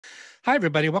Hi,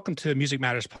 everybody. Welcome to Music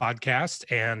Matters podcast.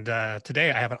 And today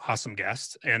I have an awesome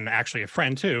guest and actually a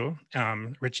friend too,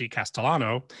 Richie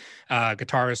Castellano,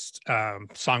 guitarist,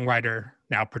 songwriter,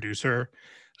 now producer,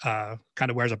 kind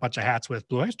of wears a bunch of hats with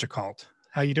Blue Oyster Cult.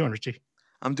 How you doing, Richie?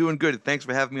 I'm doing good. Thanks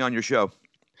for having me on your show.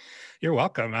 You're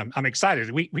welcome. I'm excited.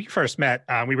 We first met.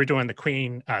 We were doing the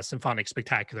Queen Symphonic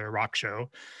Spectacular rock show.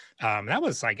 That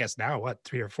was, I guess, now what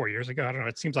 3 or 4 years ago. I don't know.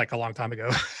 It seems like a long time ago.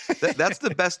 That's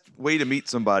the best way to meet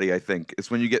somebody, I think,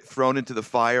 is when you get thrown into the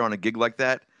fire on a gig like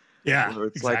that. Yeah, Where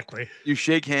it's exactly. like you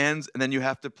shake hands and then you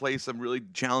have to play some really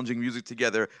challenging music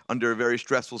together under very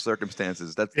stressful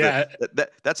circumstances.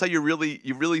 That's how you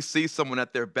really see someone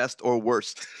at their best or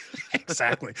worst.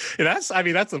 Exactly. And that's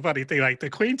the funny thing. Like the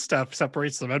Queen stuff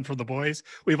separates the men from the boys.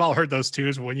 We've all heard those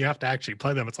tunes, but when you have to actually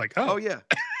play them, it's like, Oh yeah,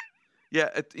 yeah.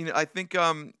 I think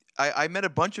I met a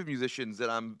bunch of musicians that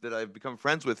I've become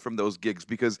friends with from those gigs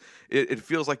because it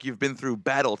feels like you've been through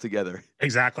battle together.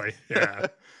 Exactly. Yeah.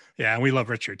 Yeah, and we love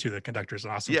Richard too. The conductor's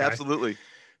an awesome guy. Yeah, absolutely.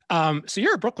 So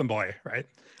you're a Brooklyn boy, right?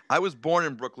 I was born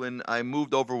in Brooklyn. I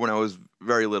moved over when I was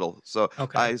very little. So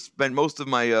Okay. I spent most of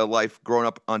my life growing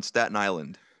up on Staten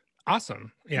Island.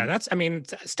 Awesome. Yeah,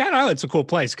 Mhm. Staten Island's a cool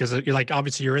place because you're like,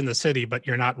 obviously you're in the city, but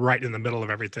you're not right in the middle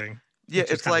of everything. Yeah,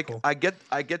 Which is it's kind of like cool.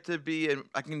 I get to be in.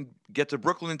 I can get to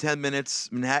Brooklyn in 10 minutes,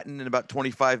 Manhattan in about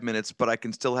 25 minutes, but I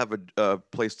can still have a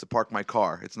place to park my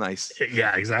car. It's nice.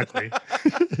 Yeah, exactly.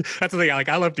 That's the thing. Like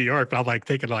I love New York, but I'm like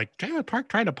thinking like, damn,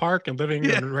 trying to park and living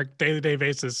Yeah. on a day-to-day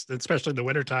basis, especially in the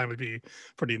wintertime, would be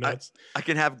pretty nuts. I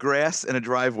can have grass and a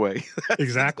driveway. That's the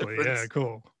Exactly. Yeah, difference.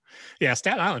 cool. Yeah,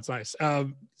 Staten Island's nice.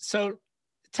 So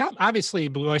obviously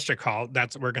Blue Oyster Cult,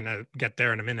 we're gonna get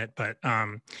there in a minute, but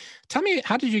tell me,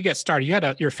 how did you get started?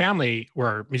 Your family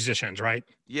were musicians, right?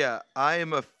 Yeah, I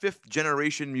am a fifth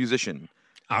generation musician.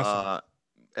 Awesome. Uh,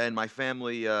 and my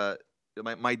family,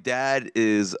 my dad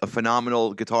is a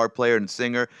phenomenal guitar player and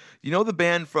singer. You know the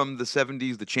band from the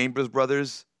 70s, the Chambers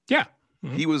Brothers? Yeah.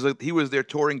 Mhm. He was their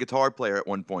touring guitar player at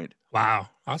one point. Wow.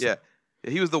 Awesome. Yeah.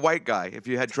 He was the white guy, if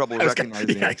you had trouble I was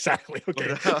recognizing yeah, him. exactly.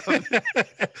 Okay.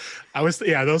 But,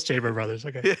 Those Chamber Brothers.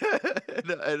 Okay.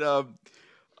 yeah,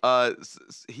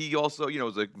 he also,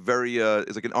 is a very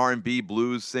is like an R&B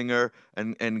blues singer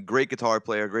and great guitar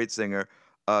player, great singer.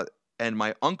 And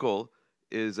my uncle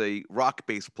is a rock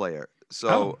bass player. Oh,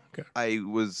 So okay. I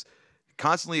was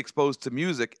constantly exposed to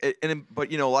music.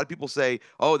 But a lot of people say,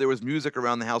 "Oh, there was music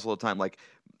around the house all the time." Like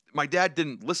my dad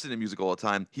didn't listen to music all the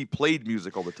time. He played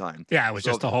music all the time. Yeah, it was So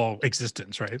just the whole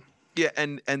existence, right? yeah,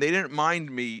 and they didn't mind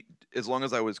me as long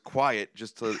as I was quiet,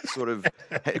 just to sort of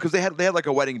because they had like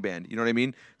a wedding band, you know what I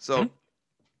mean? Hmm? So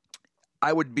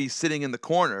I would be sitting in the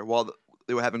corner while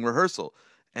they were having rehearsal,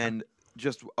 and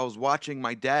just I was watching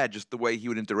my dad, just the way he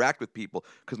would interact with people,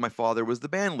 because my father was the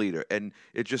band leader, and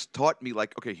it just taught me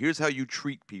like, okay, here's how you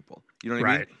treat people, you know what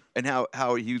I mean? Right. And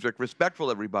how he was like respectful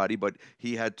to everybody, but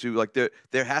he had to like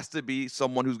there has to be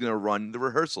someone who's going to run the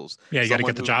rehearsals, Yeah, you got to someone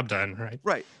get the who job done, right?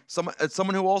 right.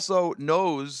 Someone who also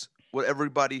knows what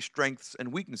everybody's strengths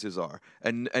and weaknesses are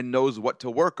and knows what to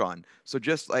work on. So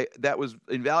just like that was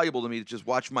invaluable to me to just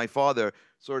watch my father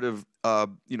sort of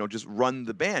just run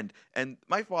the band. And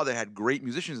my father had great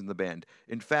musicians in the band.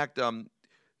 In fact,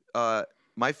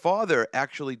 my father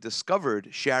actually discovered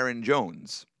Sharon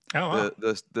Jones, Oh, wow.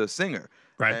 the singer,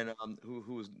 Right. and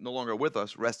who is no longer with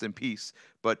us, rest in peace.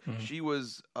 But Mhm. she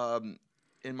was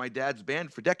in my dad's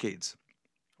band for decades.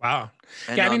 Wow.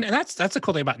 And Yeah, I mean, and that's the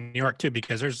cool thing about New York too,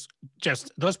 because there's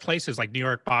just those places like New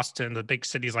York, Boston, the big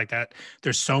cities like that.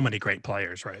 There's so many great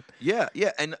players, right? Yeah,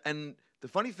 yeah, and the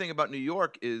funny thing about New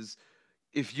York is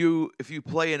if you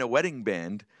play in a wedding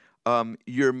band,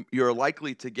 you're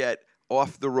likely to get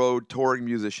off the road touring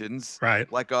musicians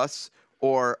Right. like us,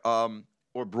 or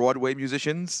Broadway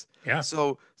musicians. Yeah.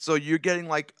 So you're getting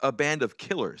like a band of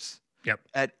killers Yep.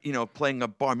 at playing a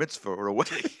bar mitzvah or a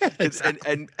wedding.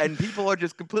 Exactly. And people are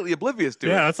just completely oblivious to it.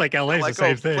 Yeah, that's like They're LA's the like,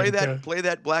 same oh, thing. Yeah. play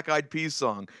that Black Eyed Peas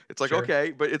song. It's like, Sure. okay,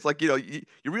 but it's like, you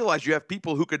realize you have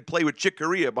people who could play with Chick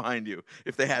Corea behind you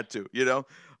if they had to.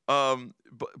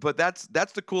 But that's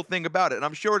the cool thing about it. And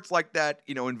I'm sure it's like that,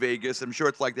 in Vegas. I'm sure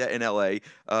it's like that in LA.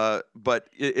 But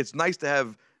it's nice to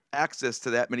have access to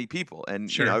that many people.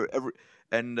 And Sure.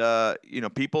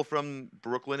 people from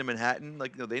Brooklyn and Manhattan,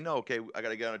 like they know, okay, I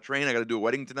gotta get on a train, I gotta do a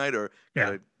wedding tonight, or Yeah.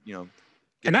 gotta And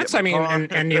get that's, my I mean, car.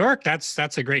 and New York, that's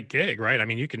a great gig, right? I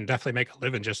mean, you can definitely make a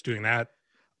living just doing that.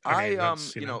 I mean,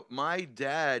 that's, My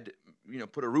dad,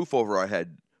 put a roof over our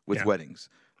head with yeah. weddings,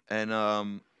 and That's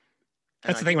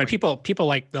I the thing think when my people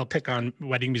like they'll pick on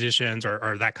wedding musicians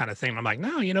or that kind of thing. I'm like,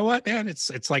 no, you know what, man?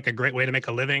 It's like a great way to make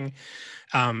a living.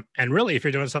 And really, if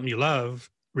you're doing something you love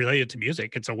related to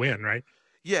music, it's a win, right?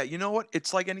 Yeah, you know what?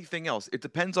 It's like anything else. It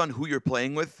depends on who you're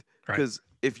playing with. Right. Because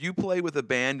if you play with a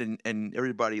band and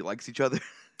everybody likes each other,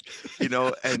 you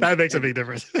know, That makes a big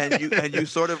difference. and you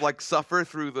sort of like suffer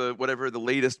through the whatever the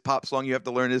latest pop song you have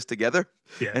to learn is together,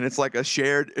 Yeah. and it's like a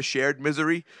shared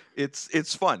misery.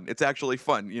 It's fun. It's actually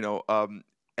fun, you know.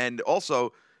 And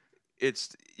also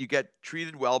it's you get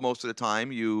treated well most of the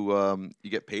time. You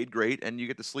get paid great, and you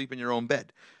get to sleep in your own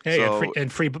bed. Hey, So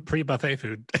and free buffet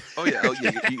food. oh yeah,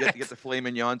 you get the filet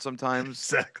mignon sometimes,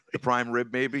 the Exactly. prime rib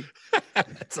maybe.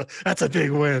 That's a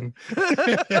big win.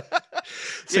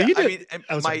 So Yeah, you I did. mean, and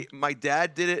Oh, sorry. my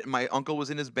dad did it. And my uncle was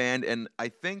in his band, and I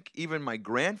think even my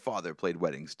grandfather played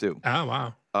weddings too. Oh,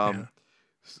 wow. Yeah. Um,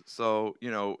 so you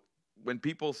know, when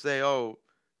people say, "Oh,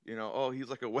 you know, oh, he's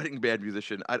like a wedding band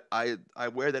musician," I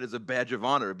wear that as a badge of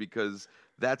honor because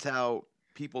that's how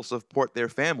people support their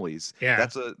families. Yeah.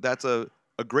 That's a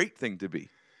great thing to be.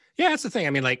 Yeah, that's the thing. I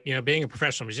mean, like, being a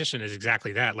professional musician is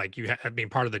exactly that. Like, I mean,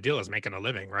 part of the deal is making a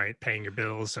living, right? Paying your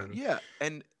bills and Yeah,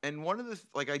 and one of the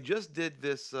like I just did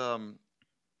this.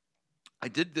 I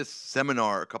did this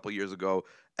seminar a couple years ago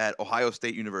at Ohio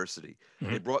State University.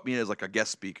 They Mhm. brought me in as like a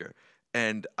guest speaker,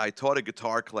 and I taught a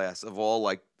guitar class of all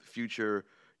like future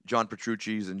John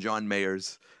Petrucci's and John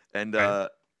Mayers, and Right. uh,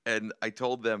 and I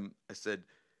told them, I said,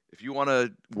 if you want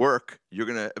to work, you're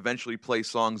gonna eventually play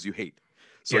songs you hate.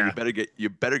 So Yeah. you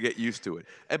better get used to it.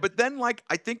 And but then like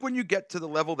I think when you get to the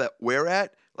level that we're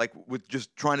at, like with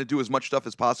just trying to do as much stuff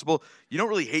as possible, you don't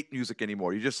really hate music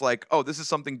anymore. You're just like, oh, this is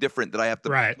something different that I have to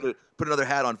Right. put another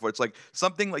hat on for. It's like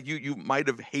something like you might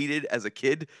have hated as a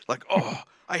kid, like, oh,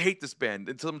 I hate this band.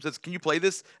 And someone says, can you play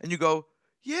this? And you go,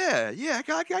 yeah,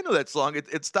 I know that song.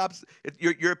 It stops.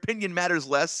 Your opinion matters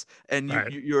less, and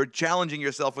Right. you're challenging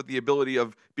yourself with the ability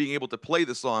of being able to play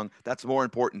the song. That's more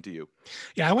important to you.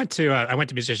 Yeah, I went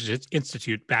to Musicians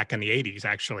Institute back in the '80s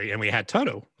actually, and we had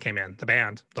Toto came in the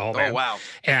band, the whole Oh band, wow.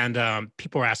 and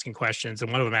people were asking questions,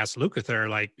 and one of them asked Lukather,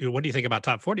 like, "What do you think about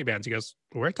top 40 bands?" He goes,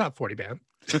 "We're a top 40 band."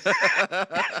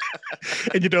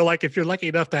 And like if you're lucky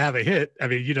enough to have a hit, I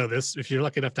mean, you know this, if you're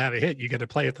lucky enough to have a hit, you get to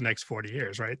play it the next 40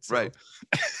 years, right? So Right.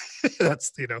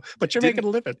 that's but you're making Didn't a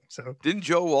living. So didn't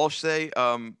Joe Walsh say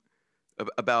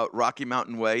about Rocky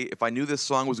Mountain Way? If I knew this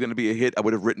song was going to be a hit, I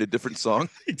would have written a different song.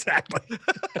 exactly.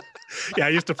 Yeah, I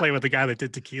used to play with the guy that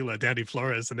did Tequila, Danny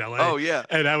Flores in LA. Oh yeah.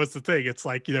 And that was the thing. It's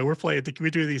like, we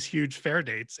do these huge fair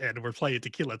dates and we're playing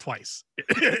Tequila twice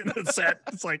in the set.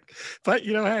 It's like, but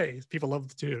hey, people love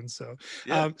the tune. So,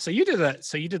 Yeah. so you did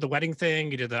the wedding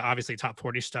thing, you did the obviously top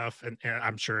 40 stuff and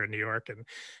I'm sure in New York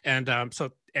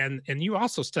and you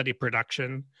also study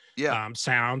production, Yeah.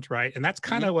 sound, right? And that's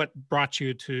kind of what brought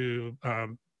you to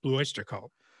Blue Oyster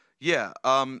Cult. Yeah.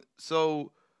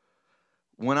 So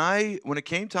when it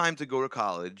came time to go to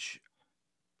college,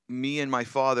 me and my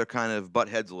father kind of butt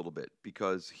heads a little bit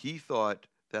because he thought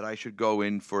that I should go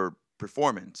in for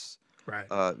performance, Right.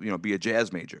 Be a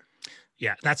jazz major.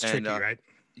 Yeah, that's And tricky, right?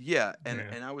 yeah, Yeah.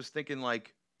 and I was thinking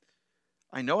like,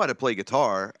 I know how to play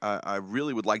guitar. I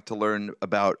really would like to learn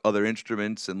about other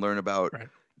instruments and learn about Right.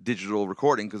 digital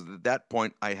recording because at that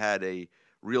point I had a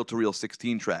reel-to-reel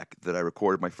 16 track that I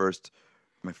recorded my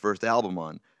first album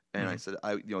on, and I said,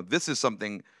 this is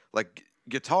something like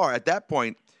guitar. At that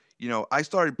point, I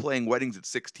started playing weddings at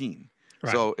 16,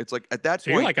 Right. so it's like at that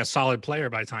So point, you're like a solid player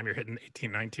by the time you're hitting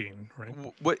 18, 19, right?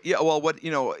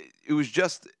 it was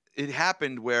just it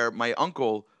happened where my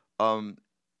uncle,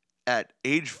 at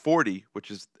age 40,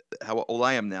 which is how old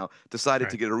I am now, decided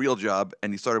to Right. get a real job,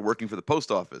 and he started working for the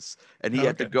post office, and he Oh,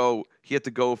 had to okay. go. He had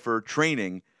to go for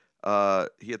training.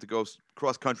 He had to go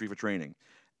cross country for training,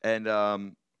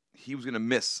 and he was going to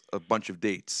miss a bunch of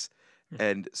dates,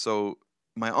 and so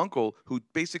my uncle, who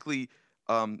basically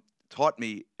taught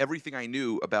me everything I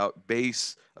knew about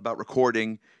bass, about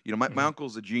recording. My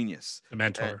uncle's a genius. The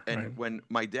mentor, And right? when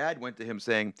my dad went to him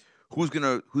saying, who's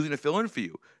gonna fill in for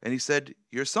you? And he said,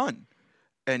 your son.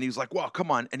 And he was like, well,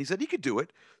 come on. And he said he could do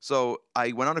it. So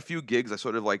I went on a few gigs. I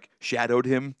sort of like shadowed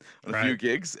him on a few Right.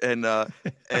 gigs, and I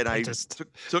Apprenticed.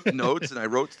 took notes and I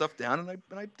wrote stuff down, and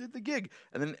I did the gig.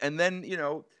 And then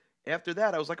after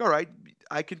that I was like, all right,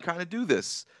 I can kind of do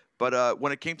this. But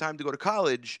when it came time to go to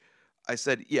college, I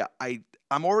said, yeah,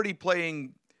 I'm already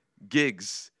playing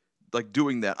gigs, like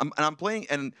doing that. I'm playing,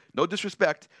 and no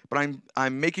disrespect, but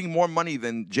I'm making more money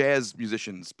than jazz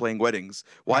musicians playing weddings.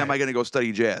 Why am Right. I going to go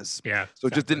study jazz? Yeah. So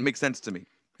it just exactly. didn't make sense to me.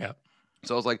 Yeah.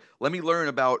 So I was like, let me learn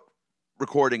about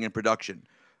recording and production.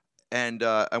 And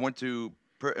I went to,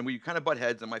 and we kind of butt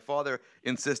heads, and my father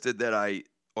insisted that I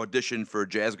audition for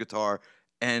jazz guitar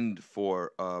and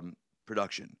for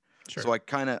production. Sure.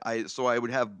 So I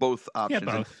would have both Yeah, options.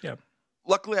 And both. Yeah.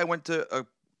 luckily, I went to a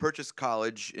Purchase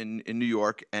College in New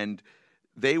York, and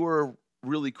they were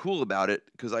really cool about it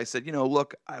because I said,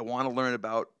 look, I want to learn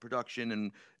about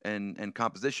production and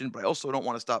composition, but I also don't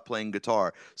want to stop playing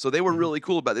guitar. So they were really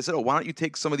cool about it. They said, oh, why don't you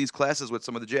take some of these classes with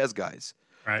some of the jazz guys?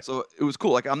 Right. So it was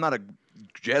cool. Like, I'm not a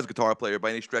jazz guitar player by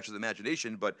any stretch of the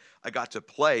imagination, but I got to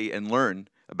play and learn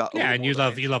about. Yeah, and you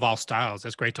love all styles.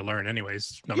 It's great to learn,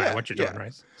 anyways, no matter what you're doing,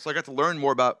 right? So I got to learn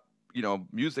more about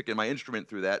music and my instrument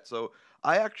through that. So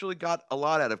I actually got a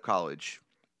lot out of college,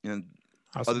 and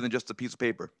Awesome. other than just a piece of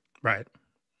paper. Right.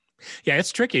 Yeah,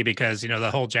 it's tricky because,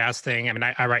 the whole jazz thing. I mean,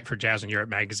 I write for Jazz in Europe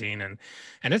magazine, and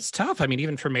it's tough. I mean,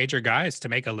 even for major guys to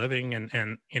make a living,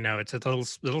 and it's a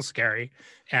little scary.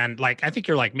 And like, I think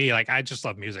you're like me. Like, I just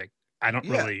love music. I don't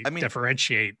really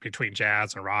differentiate between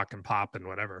jazz and rock and pop and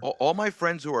whatever. All my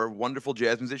friends who are wonderful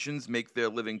jazz musicians make their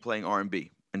living playing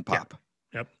R&B and pop.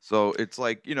 Yep. So it's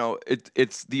like,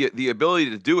 it's the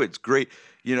ability to do it's great.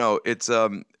 It's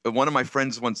one of my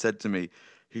friends once said to me,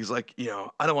 he's like,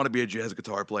 I don't want to be a jazz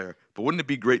guitar player, but wouldn't it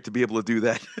be great to be able to do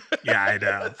that? Yeah, I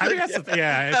know. I think that's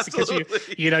it's because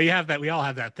you have that. We all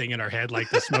have that thing in our head, like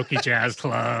the Smokey Jazz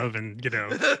Club and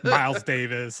Miles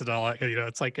Davis and all that.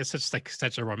 It's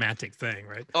such a romantic thing,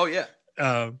 right? Oh yeah.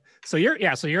 So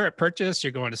you're at Purchase.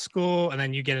 You're going to school, and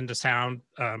then you get into sound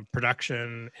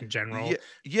production in general.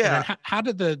 Yeah. How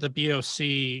did the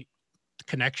BOC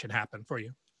connection happen for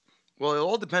you? Well, it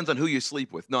all depends on who you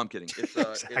sleep with. No, I'm kidding. It's,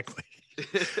 exactly.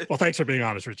 Well, thanks for being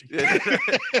honest, Richie.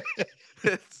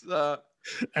 It's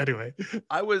anyway.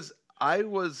 I was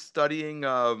studying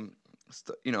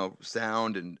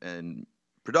sound and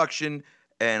production,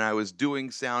 and I was doing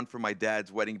sound for my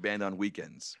dad's wedding band on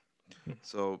weekends.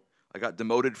 So I got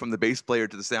demoted from the bass player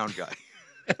to the sound guy.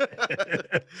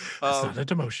 That's not a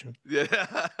demotion.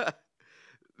 Yeah.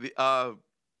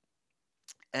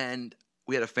 And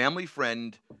we had a family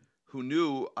friend who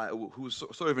knew, who was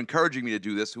sort of encouraging me to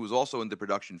do this, who was also in the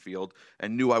production field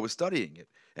and knew I was studying it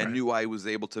and knew I was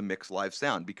able to mix live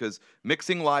sound, because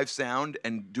mixing live sound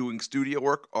and doing studio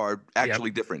work are actually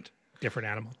different. Different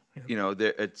animal.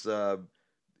 Yeah.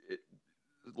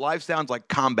 Live sound's like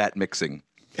combat mixing.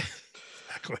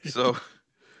 Exactly. So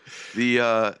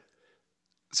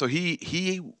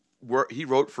he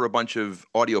wrote for a bunch of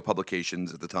audio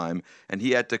publications at the time, and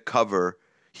he had to cover.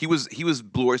 He was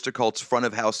Blue Oyster Cult's front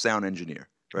of house sound engineer,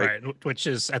 right? Right, which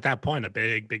is at that point a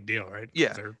big deal, right?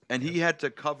 Yeah, and he had to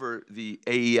cover the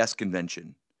AES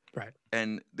convention, right?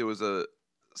 And there was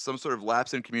some sort of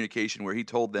lapse in communication where he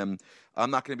told them, "I'm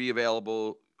not going to be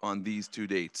available on these 2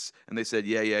 dates," and they said,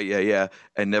 "Yeah,"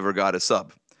 and never got a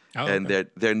sub. Oh, and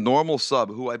their normal sub,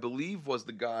 who I believe was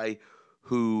the guy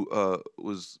who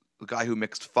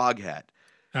mixed Foghat.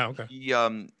 Oh, okay. He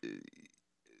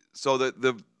so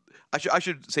I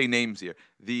should say names here.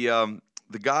 The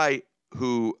guy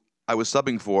who I was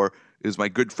subbing for is my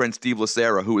good friend Steve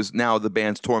Lacera, who is now the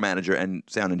band's tour manager and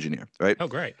sound engineer. Right? Oh,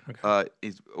 great. Okay.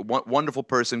 He's a wonderful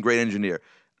person, great engineer,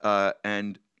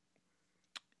 and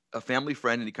a family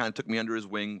friend, and he kind of took me under his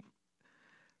wing.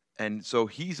 And so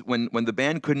when the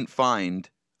band couldn't find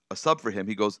a sub for him,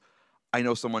 he goes, "I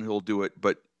know someone who'll do it,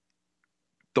 but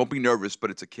don't be nervous.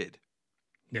 But it's a kid."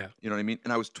 Yeah. You know what I mean?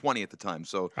 And I was 20 at the time.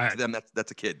 So to them,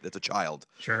 that's a kid. That's a child.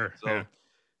 Sure. So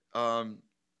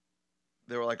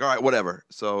they were like, all right, whatever.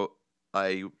 So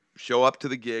I show up to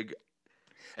the gig.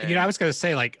 And I was going to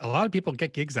say, like, a lot of people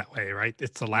get gigs that way, right?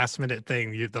 It's the last minute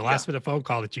thing. The last minute phone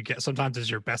call that you get sometimes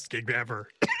is your best gig ever.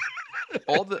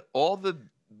 all the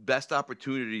best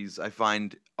opportunities I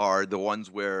find are the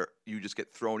ones where you just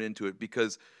get thrown into it,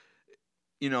 because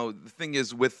the thing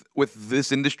is with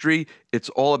this industry, it's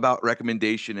all about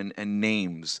recommendation and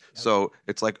names. Yep. So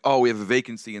it's like, oh, we have a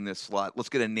vacancy in this slot. Let's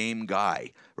get a name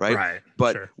guy, right? Right.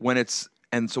 But when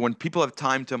people have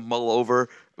time to mull over,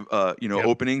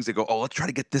 openings, they go, oh, let's try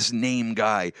to get this name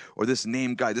guy or this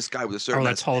name guy, this guy with a certain. Or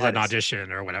let's hold an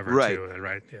audition or whatever. Right. Too,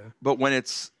 right. Yeah. But when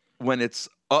it's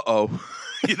uh-oh,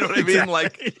 you know what I mean?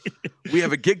 Like, we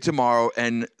have a gig tomorrow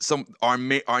and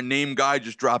our name guy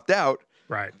just dropped out.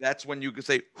 Right. That's when you can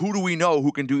say, who do we know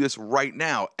who can do this right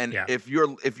now? And if you're,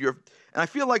 and I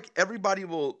feel like everybody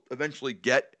will eventually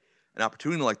get an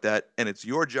opportunity like that, and it's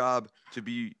your job to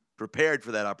be prepared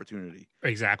for that opportunity.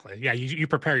 Exactly. Yeah. You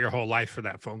prepare your whole life for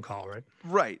that phone call, right?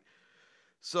 Right.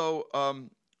 So,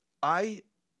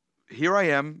 here I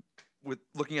am with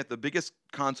looking at the biggest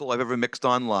console I've ever mixed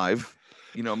on live.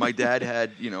 My dad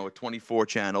had, a 24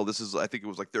 channel. This is, I think it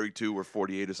was like 32 or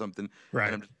 48 or something. Right.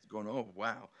 And I'm just going, oh,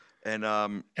 wow. And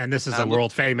this is a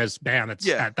world famous band that's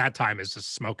at that time is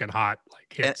just smoking hot,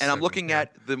 like hits. And I'm looking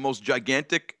at the most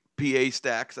gigantic PA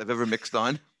stacks I've ever mixed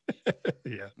on.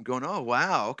 Yeah. I'm going, oh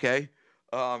wow, okay.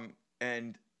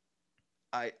 And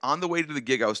on the way to the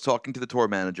gig, I was talking to the tour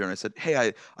manager, and I said,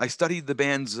 "Hey, I studied the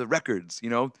band's records, you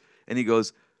know." And he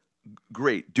goes,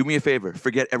 "Great. Do me a favor.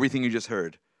 Forget everything you just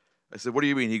heard." I said, "What do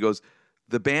you mean?" He goes,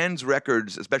 "The band's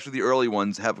records, especially the early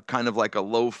ones, have kind of like a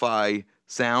lo-fi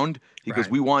sound." He goes,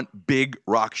 "We want big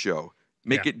rock show.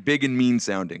 Make it big and mean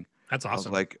sounding." That's awesome. I was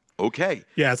like, okay.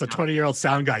 Yeah, as a 20-year-old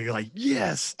sound guy, you're like,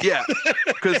 yes. Yeah,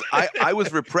 because I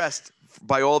was repressed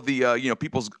by all the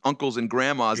people's uncles and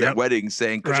grandmas at weddings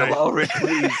saying, "Could you lower it,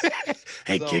 please?"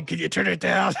 Hey, kid, can you turn it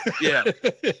down? Yeah.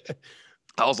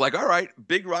 I was like, all right,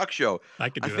 big rock show. I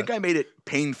think I made it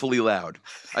painfully loud.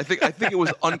 I think it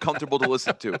was uncomfortable to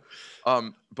listen to.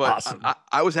 But awesome.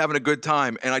 I was having a good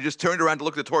time, and I just turned around to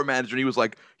look at the tour manager, and he was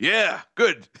like, "Yeah,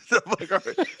 good." I'm like, all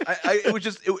right.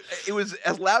 It was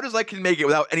as loud as I can make it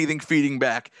without anything feeding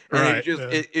back, and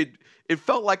it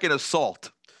felt like an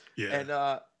assault. Yeah.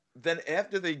 And then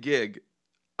after the gig,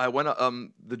 I went.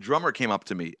 The drummer came up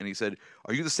to me, and he said,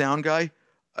 "Are you the sound guy?"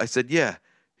 I said, "Yeah."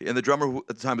 And the drummer at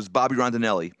the time was Bobby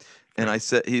Rondinelli. And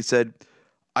he said,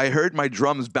 "I heard my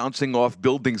drums bouncing off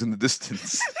buildings in the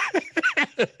distance."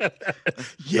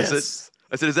 Yes.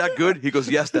 I said, "Is that good?" He goes,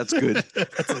 "Yes, that's good."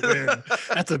 That's a win.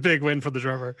 That's a big win for the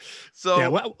drummer. So yeah,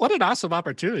 what an awesome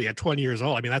opportunity at 20 years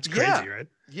old. I mean, that's crazy, right?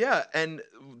 Yeah. And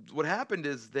what happened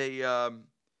is they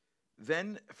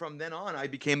from then on, I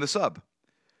became the sub.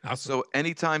 Awesome. So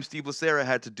anytime Steve Lacera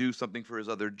had to do something for his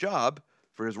other job,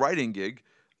 for his writing gig,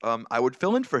 I would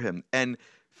fill in for him. And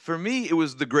for me, it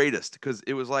was the greatest because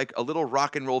it was like a little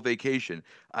rock and roll vacation.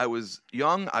 I was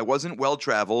young. I wasn't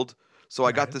well-traveled. So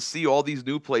I got to see all these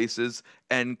new places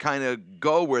and kind of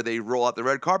go where they roll out the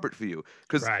red carpet for you.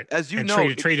 Because as you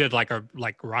know, treated like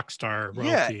rock star royalty.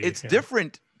 Yeah, it's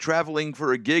different traveling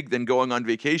for a gig than going on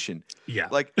vacation. Yeah.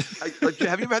 Like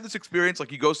have you ever had this experience?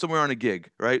 Like you go somewhere on a gig,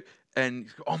 right? And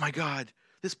you go, "Oh my God,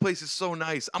 this place is so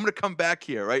nice. I'm going to come back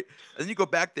here," right? And then you go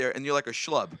back there and you're like a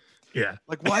schlub. Yeah.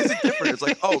 Like, why is it different? It's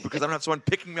like, oh, because I don't have someone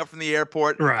picking me up from the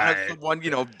airport. Right. I have someone,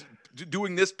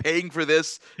 doing this, paying for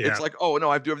this. Yeah. It's like, oh, no,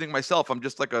 I do everything myself. I'm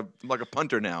just like a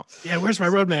punter now. Yeah, where's my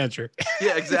road manager?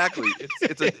 Yeah, exactly.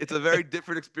 It's a very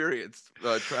different experience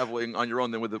traveling on your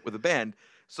own than with a band.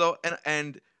 So,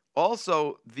 and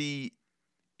also the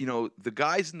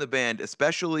guys in the band,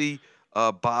 especially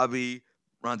Bobby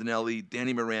Rondinelli,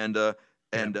 Danny Miranda,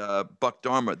 and Buck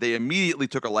Dharma, they immediately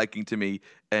took a liking to me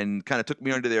and kind of took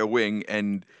me under their wing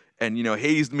and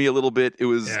hazed me a little bit. It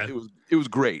was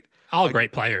great. All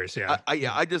great players, yeah.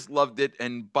 I just loved it,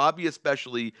 and Bobby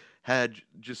especially had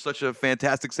just such a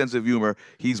fantastic sense of humor.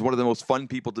 He's one of the most fun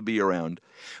people to be around.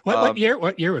 What year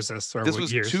was this? Or this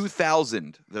was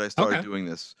 2000 that I started doing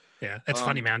this. Yeah, that's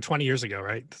funny, man. 20 years ago,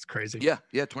 right? That's crazy.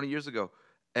 Yeah, 20 years ago.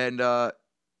 And there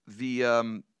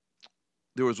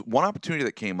was one opportunity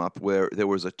that came up where there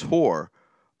was a tour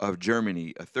of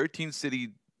Germany, a 13-city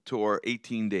tour,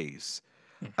 18 days.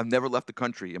 I've never left the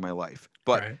country in my life.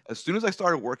 But as soon as I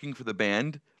started working for the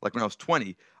band, like when I was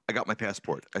 20, I got my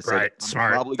passport. I said,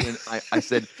 smart. I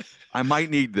said, I might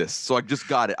need this. So I just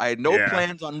got it. I had no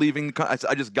plans on leaving the country.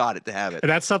 I just got it to have it. And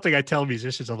that's something I tell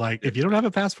musicians. I'm like, if you don't have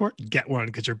a passport, get one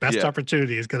because your best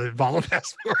opportunity is going to involve a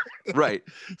passport. Right.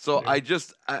 So I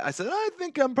said, I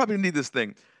think I'm probably going to need this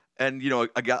thing. And,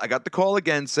 I got the call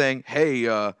again saying,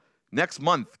 "Hey, next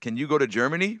month, can you go to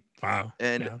Germany?" Wow.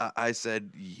 And I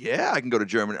said, "Yeah, I can go to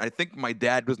Germany." I think my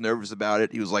dad was nervous about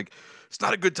it. He was like, "It's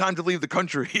not a good time to leave the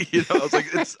country." I was like,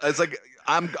 it's like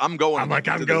I'm going.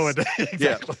 I'm going.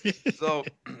 Exactly. Yeah. So,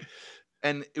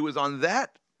 and it was on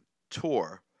that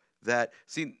tour that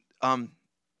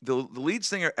the lead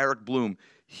singer Eric Bloom,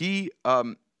 he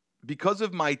because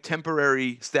of my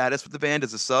temporary status with the band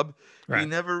as a sub, he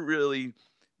never really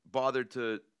bothered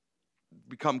to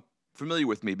become familiar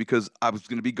with me because I was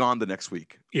going to be gone the next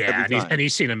week. Yeah, and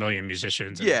he's seen a million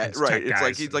musicians. And right. It's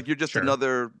like he's like, "You're just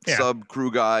another sub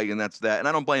crew guy," and that's that. And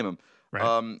I don't blame him.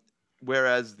 Right.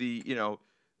 Whereas the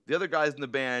other guys in the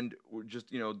band were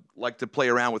just like to play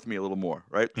around with me a little more,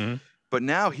 right? Mm-hmm. But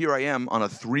now here I am on a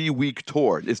 3-week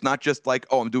tour. It's not just like,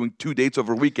 oh, I'm doing 2 dates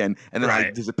over a weekend and then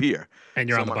I disappear. And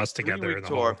you're on the bus together in the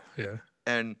tour.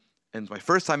 And it's my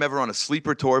first time ever on a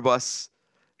sleeper tour bus.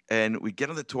 And we get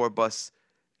on the tour bus,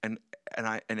 and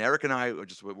Eric and I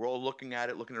we're all looking at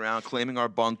it, looking around, claiming our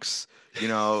bunks,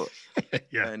 And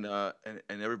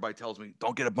everybody tells me,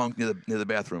 "Don't get a bunk near the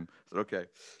bathroom." I said, "Okay."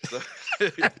 So,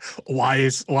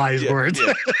 wise words.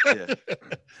 Yeah.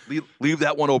 Leave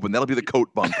that one open. That'll be the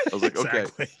coat bunk. I was like,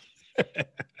 exactly. Okay.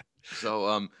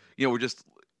 So we're just,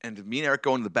 and me and Eric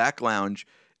go into the back lounge,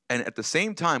 and at the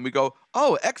same time we go,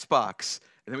 "Oh, Xbox,"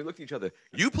 and then we look at each other.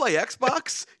 "You play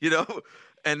Xbox?"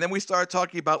 And then we started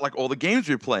talking about like all the games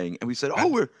we were playing, and we said,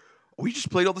 "Oh, we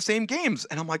just played all the same games."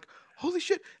 And I'm like, holy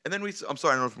shit. And then I'm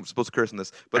sorry, I don't know if I'm supposed to curse in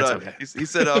this, but That's okay. he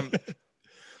said,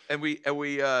 and we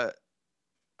go,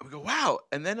 wow.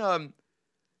 And then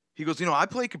he goes, I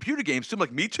play computer games too. I'm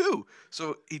like, me too.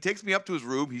 So he takes me up to his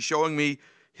room. He's showing me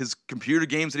his computer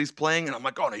games that he's playing, and I'm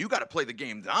like, oh no, you got to play the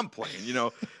game that I'm playing,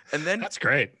 And then that's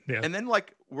great. Yeah. And then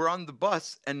like we're on the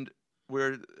bus and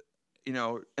we're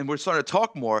starting to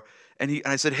talk more. And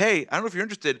I said, hey, I don't know if you're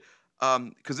interested,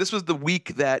 because this was the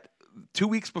week that 2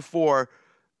 weeks before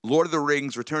Lord of the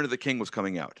Rings: Return of the King was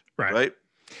coming out, right?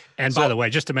 And by the way,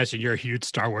 just to mention, you're a huge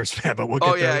Star Wars fan, but we'll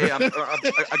get there. Yeah,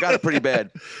 I got it pretty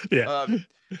bad. Yeah.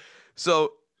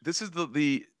 So this is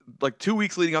the like 2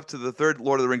 weeks leading up to the third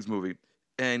Lord of the Rings movie,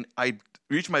 and I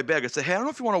reached my bag. I said, hey, I don't know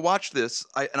if you want to watch this.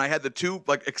 And I had the 2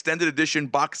 like extended edition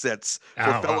box sets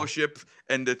for Fellowship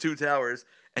and the Two Towers.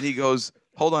 And he goes,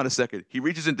 hold on a second. He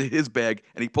reaches into his bag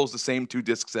and he pulls the same 2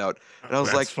 discs out. And I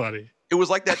was like, funny. It was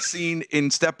like that scene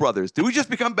in Step Brothers. Did we just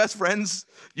become best friends?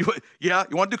 Yeah.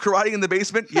 You want to do karate in the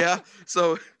basement? Yeah.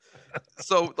 So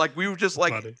like we were just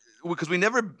like, because we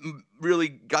never really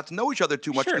got to know each other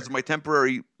too much because of my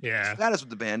temporary status with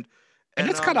the band. And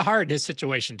it's kind of hard in his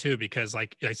situation too, because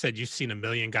like I said, you've seen a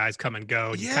million guys come and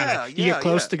go. And you get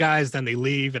close to guys, then they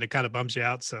leave, and it kind of bums you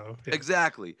out. So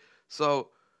exactly. So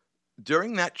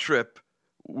during that trip,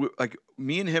 like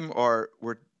me and him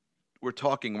we're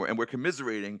talking and we're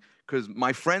commiserating because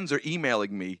my friends are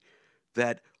emailing me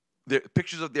that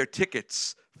pictures of their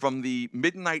tickets from the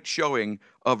midnight showing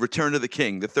of Return of the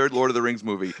King, the third Lord of the Rings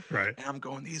movie. Right. And I'm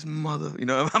going, these mother,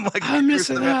 I'm like, I'm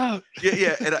missing out.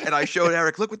 Yeah. And I showed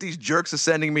Eric, look what these jerks are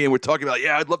sending me. And we're talking about,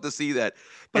 I'd love to see that.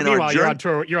 But and meanwhile, you're on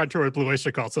tour with Blue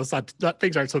Oyster Cult, so it's not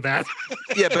things aren't so bad.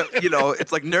 Yeah, but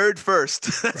it's like nerd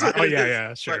first. Right. Oh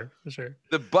yeah, sure.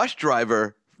 The bus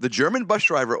driver, the German bus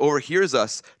driver, overhears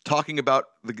us talking about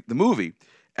the movie.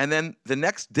 And then the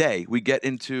next day, we get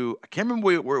into, I can't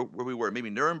remember where we were, maybe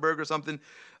Nuremberg or something.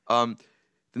 The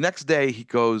next day, he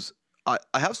goes, I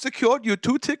have secured you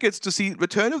 2 tickets to see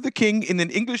Return of the King in an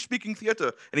English-speaking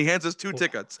theater. And he hands us 2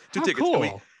 tickets.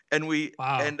 Cool. And we're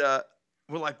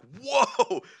like,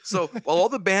 whoa. So while all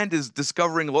the band is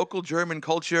discovering local German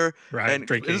culture, and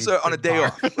drinking, this is on a day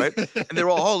off, right? And they're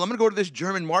all, I'm going to go to this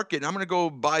German market and I'm going to go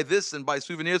buy this and buy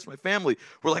souvenirs for my family.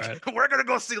 We're like, we're going to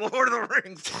go see Lord of the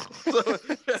Rings.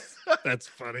 So, that's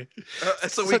funny.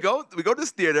 So we go to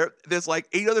this theater. There's like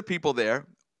 8 other people there,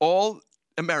 all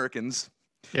Americans.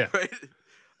 Yeah.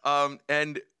 Right.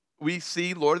 And we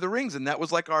see Lord of the Rings. And that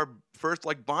was like our first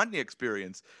like bonding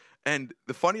experience. And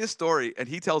the funniest story, and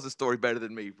he tells the story better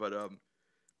than me, but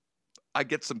I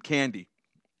get some candy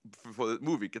for the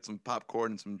movie, get some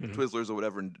popcorn and some Twizzlers or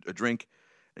whatever and a drink.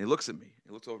 And he looks at me.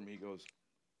 He looks over at me. He goes,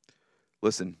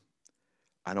 listen,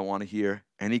 I don't want to hear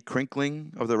any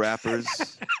crinkling of the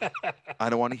wrappers.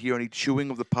 I don't want to hear any chewing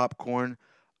of the popcorn.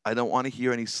 I don't want to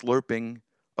hear any slurping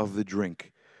of the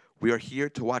drink. We are here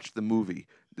to watch the movie.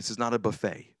 This is not a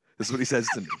buffet. This is what he says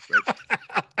to me.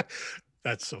 Right?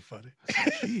 That's so funny.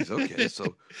 Jeez, okay.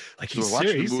 So, like we're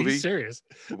watching the movie. He's serious.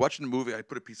 We're watching the movie. I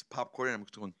put a piece of popcorn in. I'm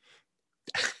just going,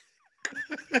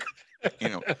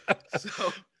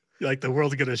 So you're like the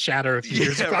world's gonna shatter if you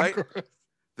use popcorn. Right?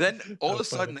 Then all of a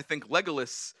sudden, I think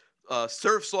Legolas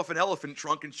surfs off an elephant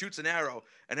trunk and shoots an arrow.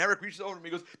 And Eric reaches over to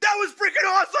me and goes, "That was freaking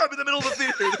awesome!" in the middle of the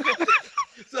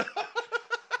theater.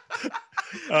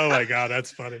 Oh my God,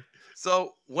 that's funny.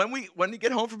 So when we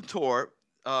get home from tour,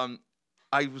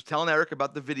 I was telling Eric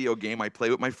about the video game I play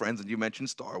with my friends, and you mentioned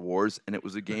Star Wars, and it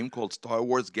was a game called Star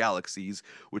Wars Galaxies,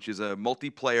 which is a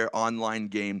multiplayer online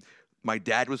game. My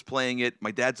dad was playing it.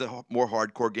 My dad's a more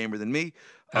hardcore gamer than me.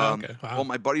 Okay. Wow. All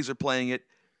my buddies are playing it,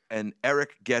 and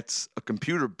Eric gets a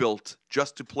computer built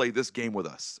just to play this game with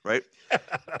us, right?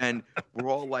 And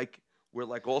we're like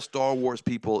all Star Wars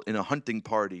people in a hunting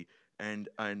party, and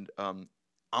I'm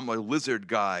a lizard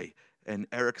guy, and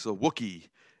Eric's a Wookiee.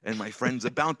 And my friend's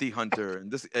a bounty hunter,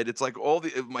 and it's like all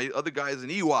my other guys an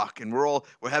Ewok, and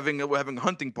we're having a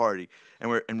hunting party,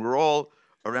 and we're all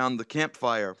around the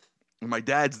campfire, and my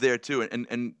dad's there too,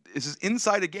 and this is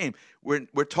inside a game.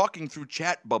 We're talking through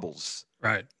chat bubbles,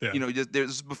 right? Yeah. This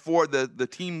is before the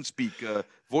TeamSpeak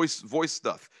voice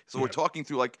stuff, so we're talking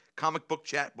through like comic book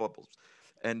chat bubbles,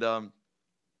 and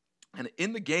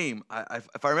in the game,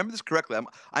 if I remember this correctly,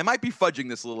 I might be fudging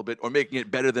this a little bit or making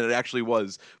it better than it actually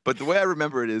was. But the way I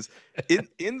remember it is,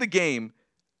 in the game,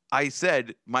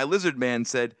 my lizard man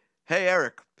said, "Hey,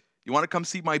 Eric, you want to come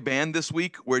see my band this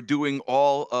week? We're doing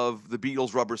all of the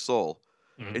Beatles' Rubber Soul."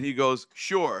 Mm-hmm. And he goes,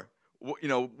 "Sure.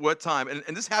 What time?"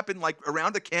 And this happened like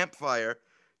around a campfire,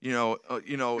 in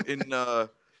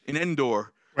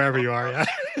Endor. Wherever you are, yeah.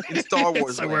 In Star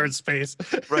Wars. Somewhere in space.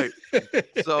 Right.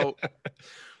 So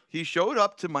he showed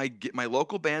up to my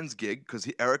local band's gig because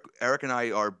Eric and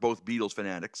I are both Beatles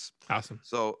fanatics. Awesome.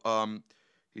 So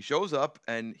he shows up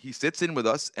and he sits in with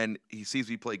us and he sees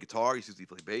me play guitar. He sees me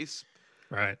play bass.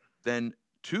 Right. Then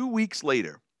 2 weeks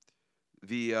later,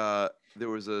 there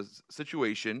was a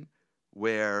situation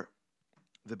where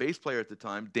the bass player at the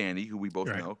time, Danny, who we both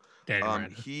know, Danny,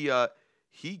 right.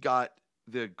 he got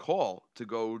the call to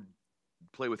go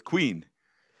play with Queen,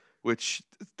 which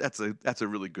that's a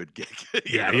really good gig.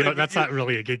 That's not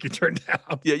really a gig you turn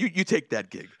down. Yeah, you take that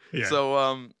gig. Yeah.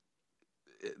 So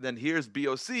then here's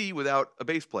BOC without a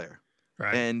bass player.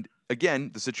 Right. And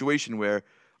again, the situation where,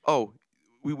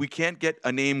 we can't get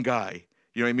a name guy.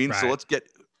 You know what I mean? Right.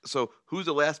 So who's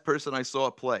the last person I saw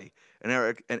play? And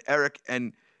Eric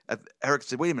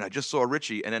said, wait a minute, I just saw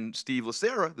Richie. And then Steve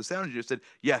Lacera, the sound engineer, said,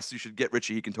 yes, you should get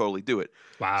Richie. He can totally do it.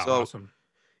 Wow, so, awesome.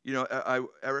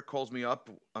 Eric calls me up.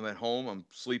 I'm at home. I'm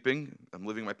sleeping. I'm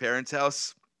living in my parents'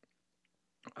 house.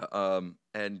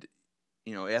 And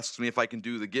asks me if I can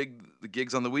do the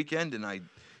gigs on the weekend. And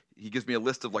he gives me a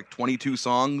list of like 22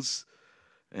 songs.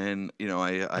 And,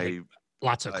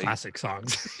 lots of classic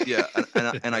songs. Yeah,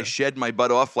 and I shed my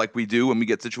butt off like we do when we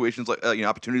get situations like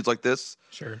opportunities like this.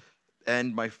 Sure.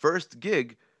 And my first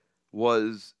gig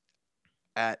was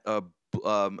at it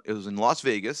was in Las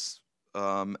Vegas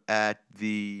at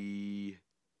the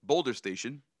Boulder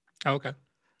Station. Oh, okay.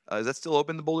 Is that still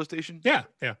open, the Boulder Station? Yeah.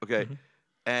 Okay. Mm-hmm.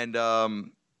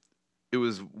 And it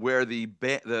was where the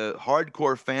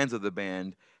hardcore fans of the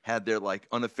band had their like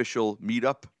unofficial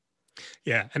meetup.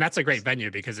 Yeah, and that's a great venue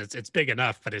because it's big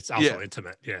enough, but it's also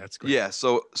intimate. Yeah, it's great. Yeah,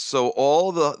 so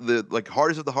all the like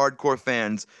hardest of the hardcore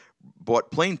fans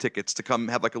bought plane tickets to come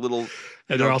have like a little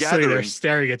and they're all sitting there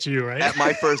staring at you, right? At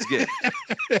my first gig.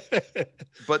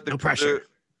 But no pressure.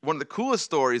 One of the coolest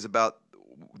stories about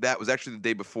that was actually the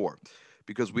day before,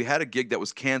 because we had a gig that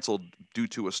was canceled due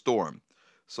to a storm.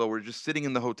 So we're just sitting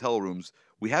in the hotel rooms.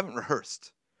 We haven't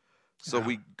rehearsed. So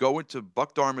we go into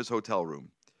Buck Dharma's hotel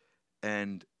room,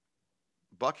 and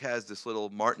Buck has this little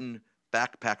Martin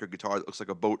backpacker guitar that looks like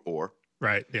a boat oar.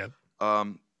 Right, yeah.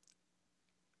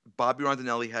 Bobby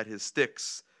Rondinelli had his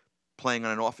sticks playing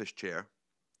on an office chair.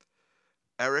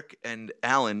 Eric and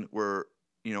Alan were,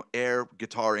 air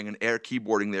guitaring and air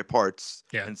keyboarding their parts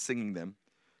and singing them.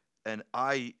 And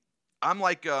I'm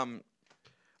like,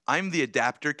 I'm the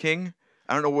adapter king.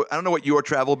 I don't know what your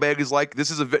travel bag is like.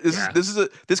 This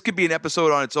could be an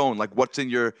episode on its own. Like, what's in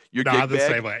your gig bag? I'm the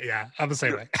same way. Yeah, I'm the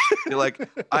same way. You're like,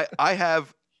 I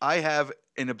have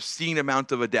an obscene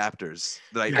amount of adapters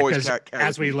that I always carry.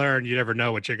 As we learn, you never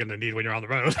know what you're going to need when you're on the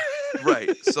road.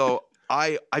 Right. So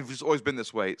I've just always been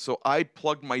this way. So I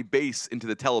plugged my bass into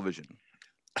the television,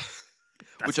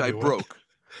 which I broke.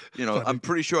 I'm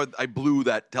pretty sure I blew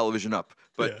that television up.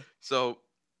 But so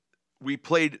we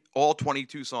played all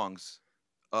 22 songs.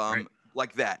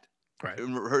 Like that,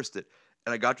 and rehearsed it,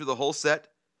 and I got through the whole set,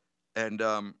 and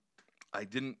I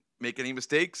didn't make any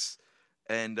mistakes.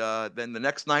 And then the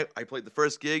next night, I played the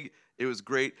first gig. It was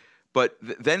great, but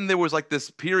then there was like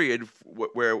this period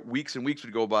where weeks and weeks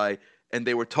would go by, and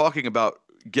they were talking about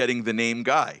getting the name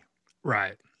guy.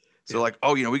 Right. So like,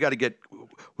 we got to get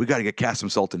Cassim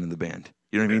Sultan in the band.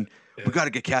 You know what I mean? Yeah. We got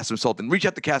to get Cassim Sultan. Reach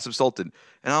out to Cassim Sultan,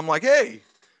 and I'm like, hey.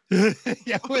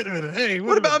 Yeah, wait a minute. Hey,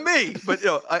 what about me? But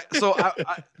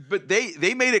but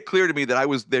they made it clear to me that I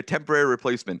was their temporary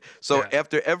replacement. So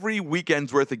after every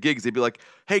weekend's worth of gigs, they'd be like,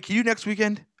 "Hey, can you do next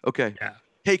weekend?" Okay. Yeah.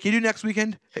 Hey, can you do next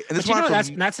weekend? Hey, and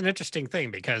that's an interesting thing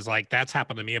because like that's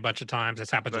happened to me a bunch of times.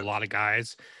 That's happened to a lot of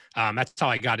guys. That's how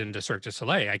I got into Cirque du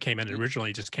Soleil. I came in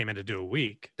originally just came in to do a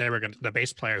week. The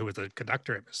bass player who was the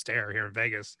conductor at Mystere here in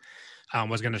Vegas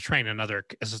was going to train another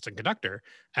assistant conductor,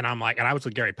 and I'm like, and I was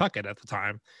with Gary Puckett at the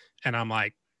time, and I'm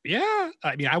like, yeah,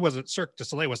 I mean, Cirque du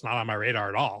Soleil was not on my radar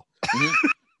at all,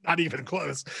 not even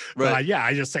close. Right. But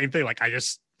I just same thing. Like I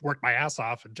just worked my ass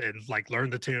off and like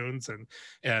learned the tunes and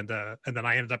then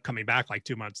I ended up coming back like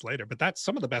 2 months later. But that's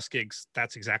some of the best gigs.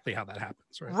 That's exactly how that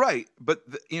happens, right? Right. But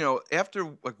after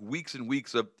like weeks and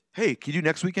weeks of, hey, can you do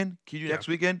next weekend? Can you do next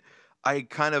weekend? I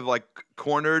kind of like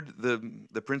cornered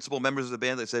the principal members of the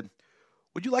band. I said,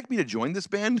 would you like me to join this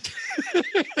band?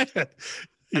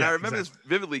 And I remember this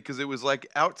vividly because it was like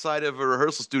outside of a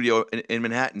rehearsal studio in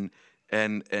Manhattan.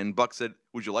 And Buck said,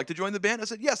 would you like to join the band? I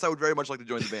said, yes, I would very much like to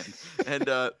join the band.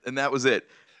 And that was it.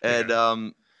 And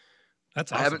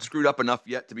that's awesome. I haven't screwed up enough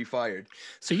yet to be fired.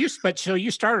 So you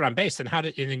started on bass and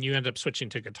then you ended up switching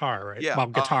to guitar, right? Yeah. Well,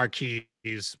 guitar,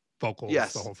 keys, vocals,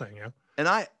 the whole thing, yeah. And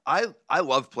I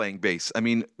love playing bass. I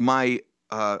mean, my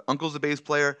uncle's a bass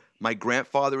player. My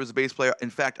grandfather was a bass player. In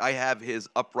fact, I have his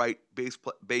upright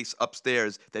bass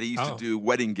upstairs that he used to do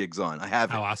wedding gigs on. I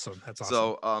have it. Oh, awesome. That's awesome.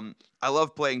 So I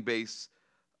love playing bass,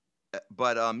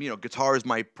 but guitar is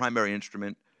my primary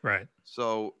instrument. Right.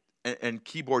 So and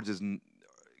keyboard is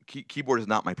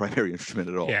not my primary instrument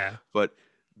at all. Yeah. But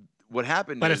what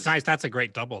happened But is, it's nice. That's a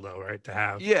great double, though, right? To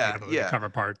have the cover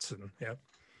parts and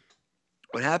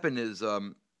What happened is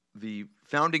the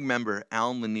founding member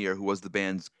Alan Lanier, who was the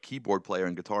band's keyboard player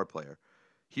and guitar player,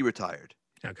 he retired.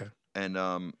 Okay. And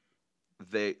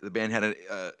the band had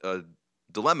a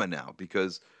dilemma now,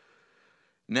 because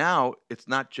now it's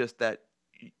not just that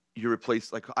you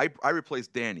replace, like I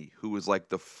replaced Danny, who was like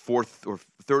the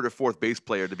third or fourth bass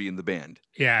player to be in the band.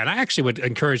 Yeah, and I actually would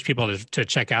encourage people to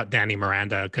check out Danny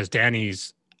Miranda, because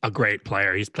Danny's a great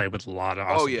player. He's played with a lot of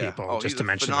awesome people. Just to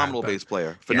mention phenomenal bass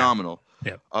player, phenomenal.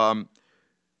 Yeah.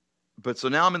 But so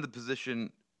now I'm in the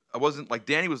position. I wasn't like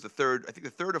Danny was the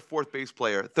third or fourth bass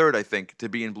player, I think, to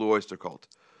be in Blue Oyster Cult.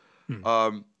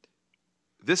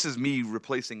 This is me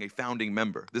replacing a founding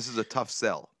member. This is a tough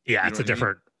sell. Yeah, it's a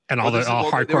different. And all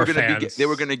hardcore fans. They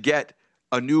were going to get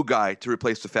a new guy to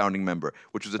replace the founding member,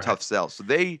 which was a tough sell. So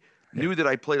they knew that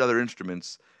I played other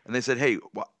instruments, and they said, "Hey,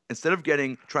 instead of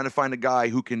trying to find a guy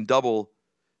who can double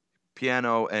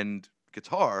piano and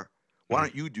guitar, why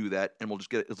don't you do that? And we'll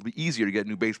just it'll be easier to get a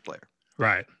new bass player."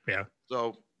 Right. Yeah.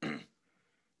 So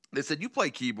they said, "You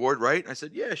play keyboard, right?" I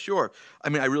said, "Yeah, sure." I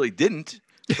mean, I really didn't,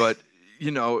 but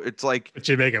it's like. But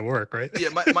you make it work, right? Yeah.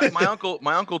 My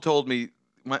uncle told me.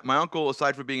 My uncle,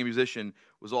 aside from being a musician,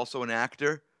 was also an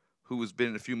actor who has been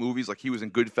in a few movies. Like he was in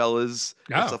Goodfellas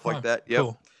and stuff like that. Yep.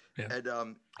 Cool. Yeah.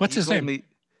 And what's his name?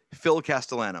 Phil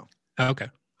Castellano. Oh, okay.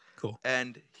 Cool.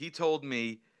 And he told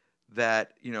me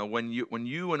that when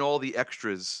you and all the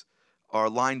extras are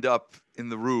lined up in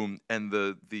the room, and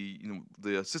the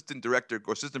assistant director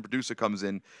or assistant producer comes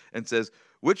in and says,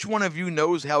 "Which one of you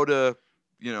knows how to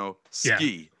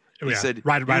ski?" He said,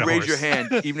 ride "You a raise horse." your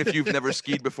hand, even if you've never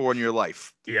skied before in your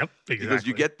life." Yep, exactly. Because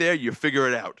you get there, you figure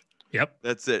it out. Yep,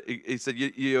 that's it. He said,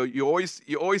 "You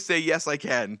always say yes, I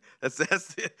can." That's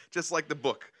it. Just like the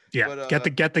book. Yeah, but,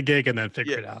 get the gig and then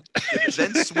figure it out.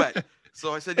 Then sweat.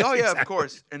 So I said, "Oh yeah, exactly. Of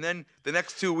course." And then the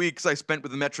next 2 weeks I spent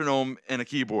with a metronome and a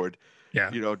keyboard. Yeah,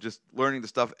 just learning the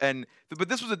stuff. But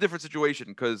this was a different situation,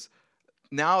 because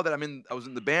now that I was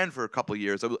in the band for a couple of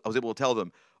years, I was able to tell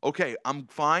them, "Okay, I'm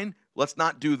fine. Let's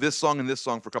not do this song and this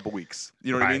song for a couple of weeks."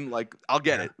 You know what I mean? Like, I'll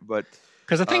get it, but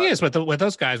because the thing is with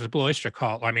those guys with Blue Oyster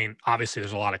Cult, I mean, obviously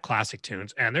there's a lot of classic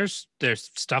tunes, and there's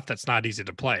stuff that's not easy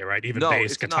to play, right? Even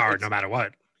bass, guitar, no matter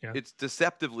what. Yeah. It's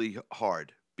deceptively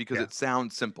hard because it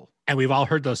sounds simple. And we've all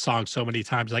heard those songs so many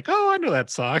times, like, "Oh, I know that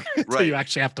song," until you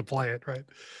actually have to play it, right?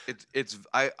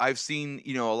 I've seen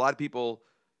a lot of people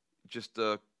just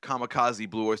kamikaze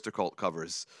Blue Oyster Cult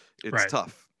covers. It's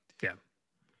tough. Yeah.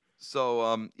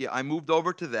 So I moved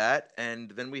over to that,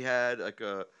 and then we had like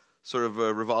a sort of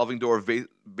a revolving door of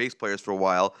bass players for a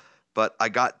while. But I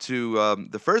got to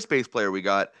the first bass player we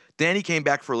got. Danny came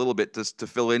back for a little bit to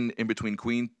fill in between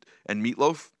Queen and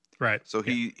Meatloaf. Right. So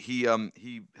he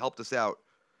helped us out.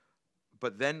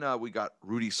 But then we got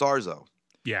Rudy Sarzo.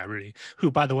 Yeah, Rudy,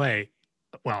 who, by the way,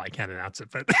 well, I can't announce it,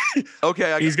 but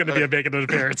okay, he's going to be making an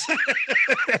appearance.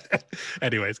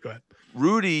 Anyways, go ahead.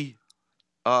 Rudy,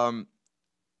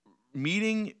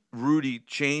 meeting Rudy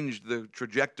changed the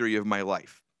trajectory of my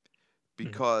life,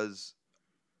 because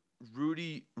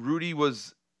Rudy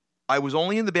was, I was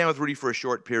only in the band with Rudy for a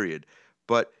short period,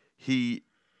 but he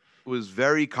was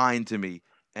very kind to me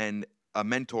and a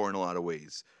mentor in a lot of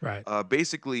ways. Right.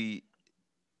 Basically.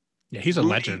 Yeah, he's a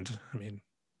legend. I mean.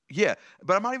 Yeah,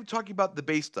 but I'm not even talking about the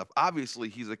bass stuff. Obviously,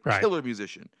 he's a killer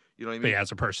musician. You know what I mean? But yeah,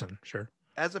 as a person, sure.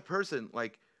 As a person,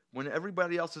 like when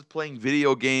everybody else is playing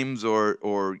video games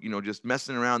or just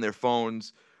messing around their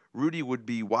phones, Rudy would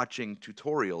be watching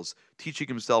tutorials, teaching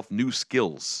himself new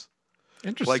skills.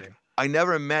 Interesting. Like I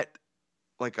never met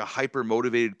like a hyper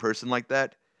motivated person like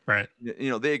that. Right.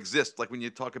 They exist. Like when you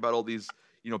talk about all these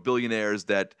billionaires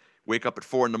that wake up at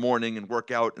 4 a.m. and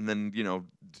work out and then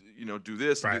do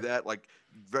this and do that, like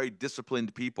very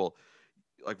disciplined people.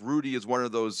 Like Rudy is one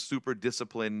of those super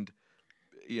disciplined,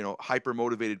 hyper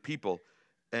motivated people,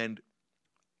 and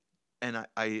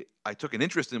I took an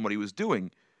interest in what he was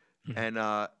doing,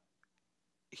 and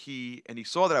he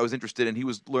saw that I was interested, and he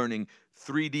was learning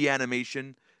 3D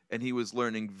animation, and he was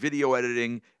learning video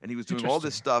editing, and he was doing all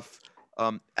this stuff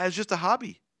as just a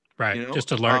hobby. Right. Just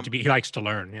to learn he likes to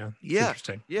learn. Yeah. It's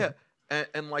interesting. Yeah.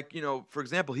 And like, for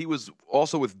example, he was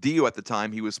also with Dio at the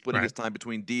time. He was splitting his time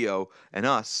between Dio and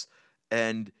us.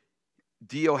 And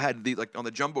Dio had on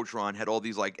the Jumbotron had all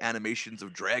these like animations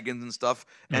of dragons and stuff.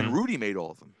 And Rudy made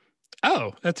all of them.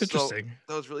 Oh, that's So interesting.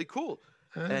 that was really cool.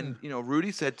 Ah, And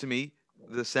Rudy said to me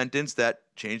the sentence that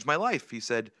changed my life. He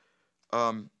said,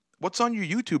 "What's on your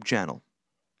YouTube channel?"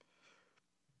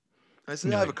 I said,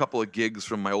 you're "I have a like, couple of gigs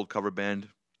from my old cover band."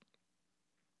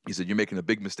 He said, "You're making a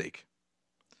big mistake."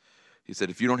 He said,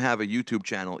 "If you don't have a YouTube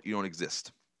channel, you don't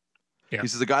exist." yeah. He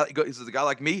says, "A guy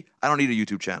like me, I don't need a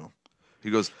YouTube channel." He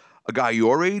goes, "A guy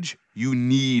your age, you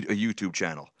need a YouTube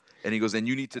channel." And he goes, "And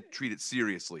you need to treat it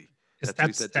seriously." It's, That's what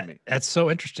he said to me. that's so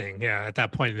interesting. Yeah, at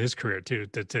that point in his career too,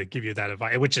 to give you that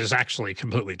advice, which is actually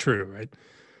completely true, right?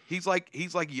 He's like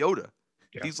Yoda.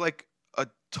 Yeah. He's like a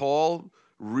tall,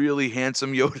 really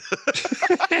handsome Yoda.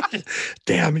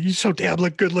 Damn, you so damn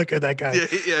look good looking, that guy. Yeah,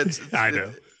 yeah. It's it's, I it,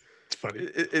 know. It's funny.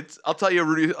 it's. I'll tell you,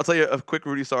 Rudy. I'll tell you a quick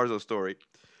Rudy Sarzo story.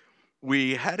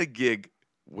 We had a gig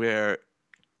where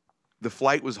the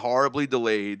flight was horribly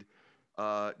delayed.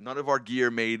 None of our gear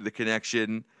made the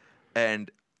connection, and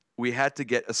we had to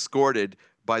get escorted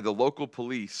by the local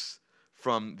police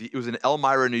from the. It was in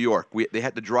Elmira, New York. They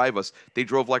had to drive us. They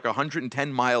drove like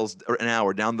 110 miles an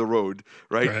hour down the road,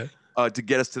 right, Right. to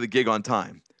get us to the gig on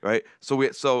time, right.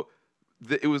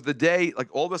 It was the day, like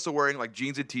all of us are wearing like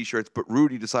jeans and t-shirts, but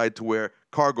Rudy decided to wear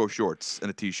cargo shorts and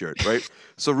a t-shirt, right?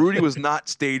 So Rudy was not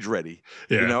stage ready,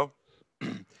 you Yeah. know?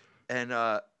 And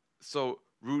so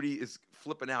Rudy is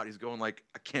flipping out. He's going like,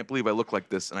 "I can't believe I look like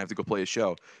this and I have to go play a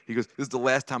show." He goes, "This is the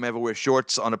last time I ever wear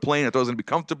shorts on a plane. I thought I was going to be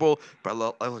comfortable, but I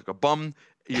look like a bum,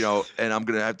 and I'm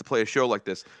going to have to play a show like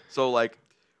this." So like,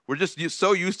 we're just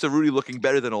so used to Rudy looking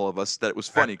better than all of us that it was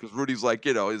Right. funny because Rudy's like,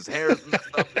 his hair is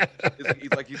messed up.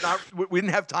 He's like, he's not. We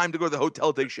didn't have time to go to the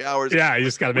hotel, take showers. Yeah, you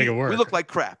just got to make it We work. look like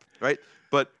crap, right?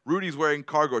 But Rudy's wearing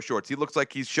cargo shorts. He looks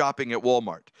like he's shopping at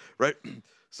Walmart, right?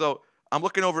 So I'm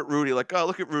looking over at Rudy, like, "Oh,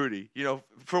 look at Rudy.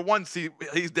 For once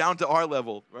he's down to our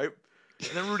level, right?" And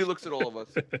then Rudy looks at all of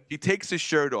us. He takes his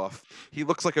shirt off. He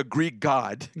looks like a Greek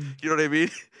god. You know what I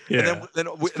mean? Yeah. And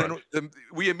then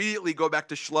we immediately go back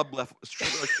to schlub level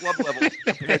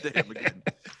compared to him again.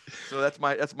 So that's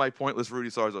my pointless Rudy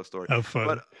Sarzo story. How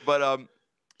funny. But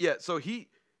yeah. So he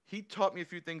taught me a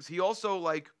few things. He also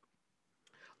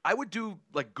I would do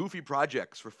like goofy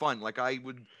projects for fun. Like I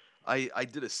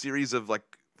did a series of like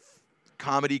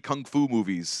comedy kung fu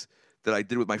movies that I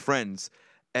did with my friends,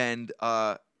 and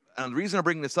the reason I'm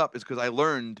bringing this up is because I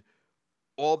learned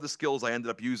all the skills I ended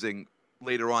up using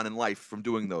later on in life from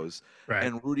doing those. Right.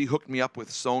 And Rudy hooked me up with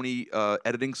Sony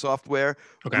editing software.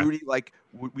 Okay. Rudy, like,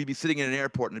 we'd be sitting in an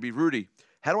airport and it'd be, "Rudy,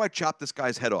 how do I chop this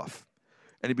guy's head off?"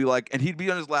 And he'd be like, and he'd be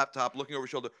on his laptop looking over his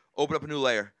shoulder, "Open up a new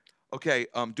layer. Okay,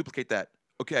 duplicate that.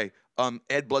 Okay,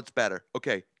 add blood spatter.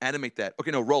 Okay, animate that. Okay,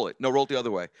 no, roll it. No, roll it the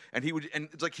other way." And and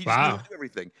it's like he just knew how Wow. to do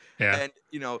everything. Yeah. And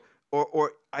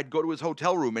or I'd go to his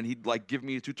hotel room and he'd like give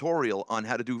me a tutorial on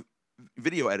how to do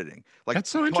video editing. Like That's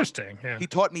so interesting. Yeah. he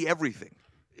taught me everything.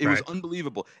 It was Right.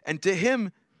 unbelievable. And to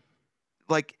him,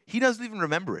 like he doesn't even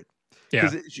remember it Yeah.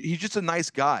 because he's just a nice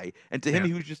guy. And to him, Yeah.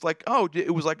 he was just like, "Oh,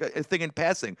 it was like a thing in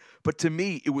passing." But to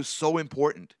me, it was so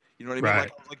important. You know what I mean? Right.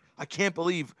 Like I was like, I can't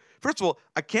believe. First of all,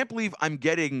 I can't believe I'm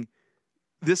getting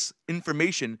this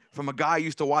information from a guy I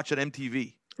used to watch at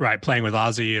MTV. Right. Playing with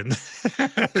Ozzy and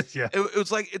yeah. It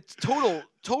was like it's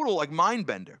total like mind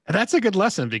bender. And that's a good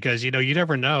lesson because you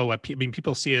never know what I mean.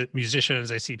 People see it, musicians,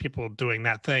 they see people doing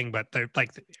that thing, but they're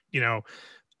like,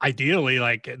 ideally,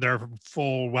 like they're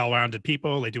full, well-rounded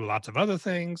people. They do lots of other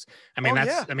things. I mean, Oh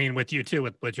yeah. I mean, with you too,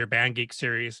 with your Band Geek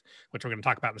series, which we're going to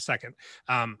talk about in a second.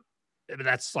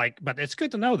 That's like, but it's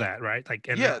good to know that, right? Like,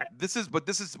 and Yeah, this is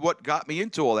what got me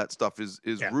into all that stuff is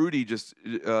Yeah. Rudy just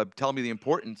telling me the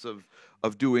importance of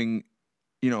doing,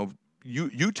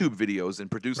 YouTube videos and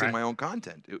producing Right. my own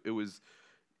content. It was,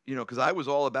 because I was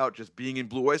all about just being in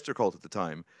Blue Oyster Cult at the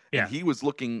time, Yeah. and he was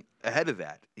looking ahead of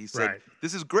that. He said, Right.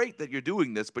 "This is great that you're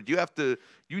doing this, but you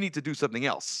need to do something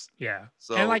else." Yeah.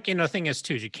 So And like, the thing is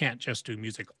too, is you can't just do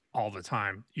music all the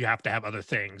time. You have to have other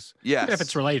things. yes, Even if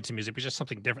it's related to music, but just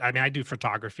something different. I mean, I do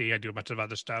photography, I do a bunch of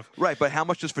other stuff. right. But how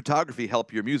much does photography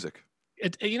help your music?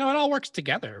 It all works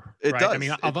together. It right? I does.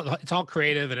 mean, it's all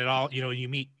creative and it all, you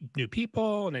meet new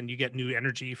people and then you get new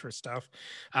energy for stuff.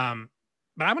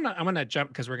 But I'm gonna jump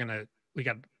because we got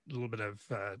a little bit of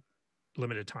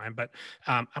limited time, but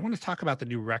I want to talk about the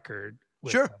new record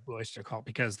with Sure. Blue Oyster Cult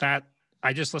because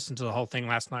I just listened to the whole thing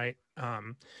last night.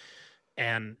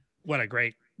 And what a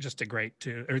great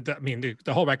tune.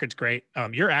 The whole record's great.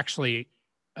 You're actually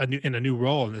in a new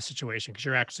role in this situation because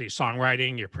you're actually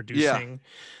songwriting, you're producing.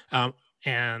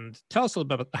 And tell us a little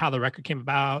bit about how the record came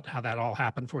about, how that all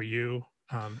happened for you,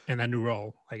 in that new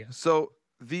role, I guess. So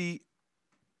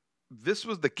this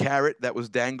was the carrot that was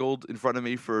dangled in front of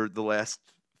me for the last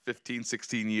 15,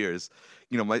 16 years.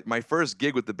 You know, my first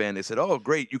gig with the band, they said, "Oh,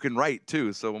 great, you can write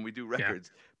too." So when we do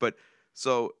records, but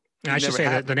so and I should say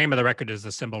that the name of the record is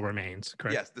 "The Symbol Remains."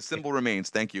 Correct? Yes, the symbol remains.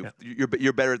 Thank you.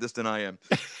 You're better at this than I am.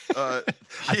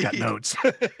 I've got notes.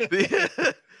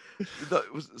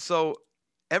 So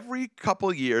every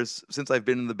couple years since I've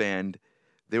been in the band,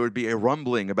 there would be a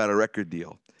rumbling about a record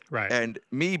deal. Right. And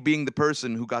me being the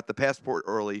person who got the passport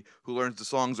early, who learns the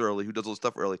songs early, who does all the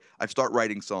stuff early, I'd start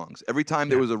writing songs. Every time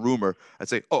there was a rumor, I'd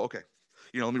say, "Oh, okay.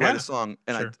 You know, let me write a song."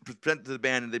 And I'd present it to the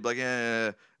band, and they'd be like,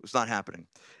 it's not happening.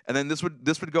 And then this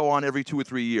would go on every 2 or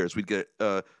 3 years. We'd get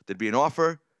there'd be an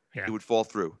offer. Yeah. It would fall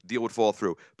through. Deal would fall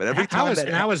through. But every time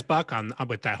how was Buck on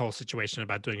with that whole situation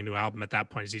about doing a new album at that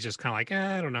point? Is he just kind of like,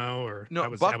 I don't know? Or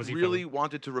no, Buck really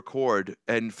wanted to record.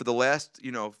 And for the last,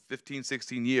 15,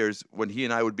 16 years, when he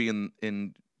and I would be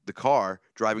in the car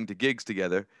driving to gigs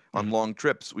together on long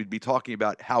trips, we'd be talking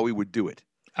about how we would do it.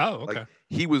 Oh, okay. Like,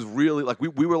 he was really like,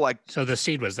 we were like. So the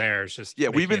seed was there. It's just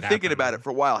we've been thinking about it for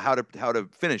a while, how to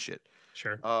finish it.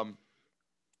 Sure.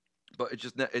 But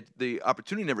the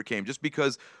opportunity never came, just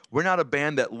because we're not a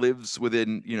band that lives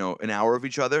within an hour of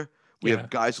each other. We have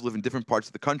guys who live in different parts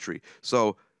of the country,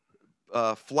 so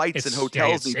flights and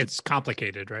hotels. It's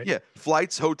complicated, right? Yeah,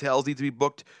 flights, hotels need to be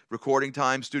booked. Recording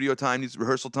time, studio time,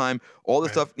 rehearsal time. All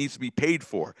this stuff needs to be paid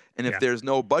for. And if there's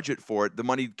no budget for it, the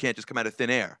money can't just come out of thin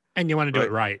air. And you want to do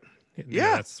it right.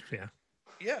 Yeah.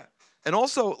 And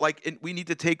also, we need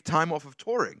to take time off of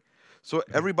touring. So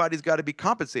everybody's got to be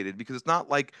compensated, because it's not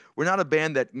like we're not a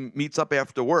band that meets up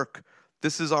after work.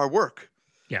 This is our work.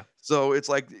 Yeah. So it's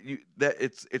like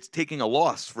it's taking a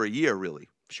loss for a year, really.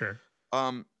 Sure.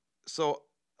 So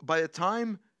by the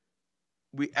time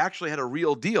we actually had a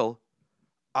real deal,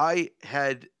 I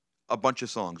had a bunch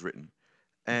of songs written,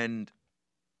 and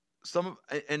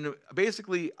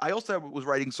basically I also was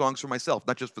writing songs for myself,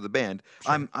 not just for the band.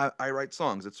 Sure. I write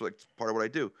songs. It's like part of what I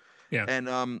do. Yeah.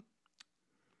 And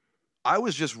I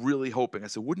was just really hoping. I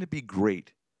said, wouldn't it be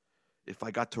great if I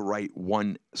got to write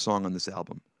one song on this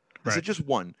album? I said, just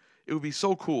one. It would be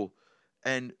so cool.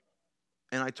 And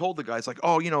I told the guys, like,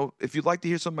 if you'd like to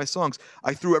hear some of my songs,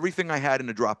 I threw everything I had in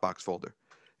a Dropbox folder,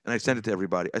 and I sent it to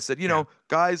everybody. I said,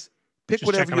 guys, pick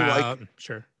just whatever you like.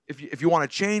 Sure. If you want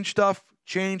to change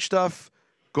stuff.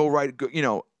 Go write.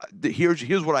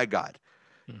 Here's what I got.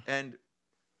 And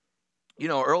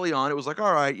early on, it was like,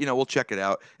 all right, we'll check it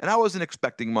out. And I wasn't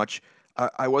expecting much.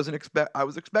 I was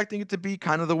expecting it to be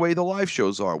kind of the way the live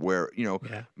shows are, where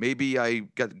maybe I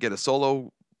get a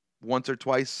solo once or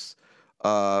twice,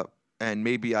 and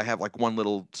maybe I have like one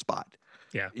little spot.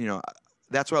 Yeah.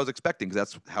 That's what I was expecting,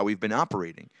 because that's how we've been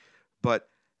operating. But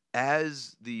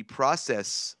as the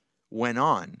process went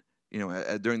on,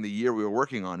 during the year we were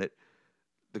working on it,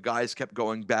 the guys kept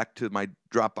going back to my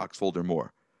Dropbox folder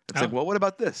more. It's like, well, what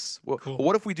about this? Well, cool.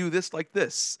 What if we do this like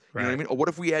this? You know what I mean? Or what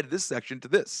if we add this section to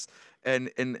this? And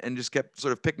just kept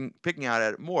sort of picking out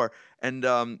at it more. And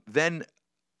then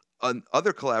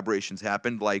other collaborations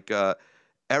happened. Like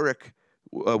Eric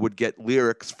would get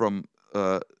lyrics from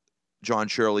John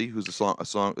Shirley, who's a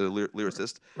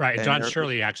lyricist. Right. And John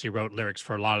Shirley actually wrote lyrics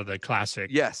for a lot of the classic.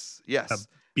 Yes.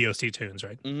 BOC tunes,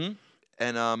 right? Mm-hmm.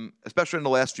 And especially in the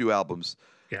last few albums.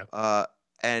 Yeah.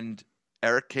 And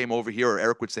Eric came over here, or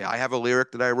Eric would say, I have a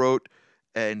lyric that I wrote,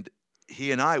 and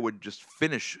he and I would just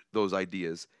finish those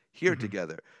ideas here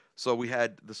together. So we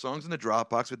had the songs in the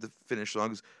Dropbox with the finished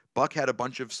songs. Buck had a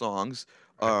bunch of songs.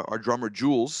 Our drummer,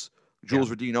 Jules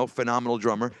Rodino, phenomenal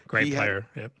drummer. Great player.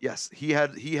 Yes, he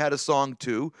had a song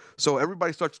too. So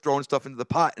everybody starts throwing stuff into the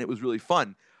pot, and it was really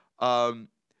fun. And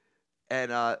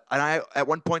I at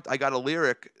one point I got a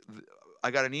lyric. I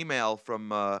got an email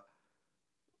from.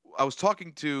 I was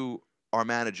talking to our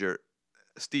manager,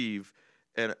 Steve,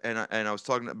 and I was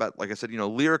talking about, like I said,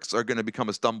 lyrics are going to become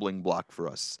a stumbling block for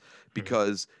us,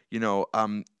 because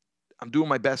I'm doing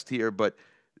my best here, but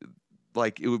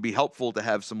like it would be helpful to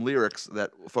have some lyrics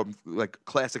that from like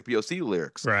classic BOC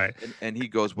lyrics. Right. And he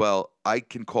goes, well, I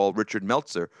can call Richard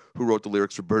Meltzer, who wrote the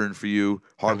lyrics for Burning for You,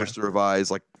 Harvester of Eyes,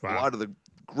 like a lot of the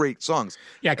great songs.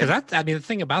 Yeah, because the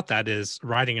thing about that is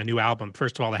writing a new album.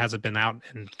 First of all, it hasn't been out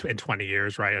in 20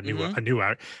 years, right? A new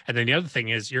out, and then the other thing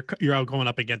is you're all going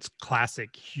up against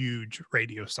classic, huge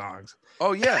radio songs.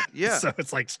 Oh yeah, yeah. So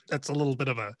it's like that's a little bit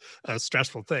of a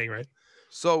stressful thing, right?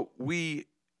 So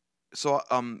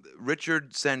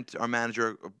Richard sent our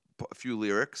manager a few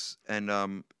lyrics, and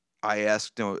I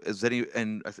asked, is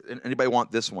anybody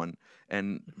want this one?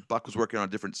 And Buck was working on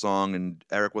a different song, and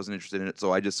Eric wasn't interested in it,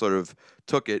 so I just sort of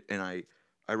took it, and I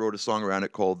wrote a song around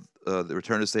it called "The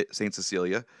Return of Saint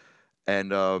Cecilia,"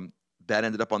 and that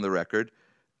ended up on the record.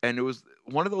 And it was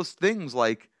one of those things,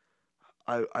 like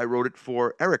I wrote it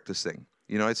for Eric to sing.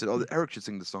 You know, I said, oh, Eric should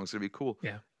sing this song. It's gonna be cool.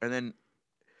 Yeah. And then,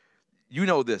 you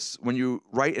know this, when you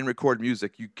write and record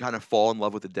music, you kind of fall in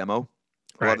love with the demo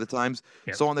a lot of the times.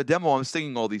 Yep. So on the demo, I'm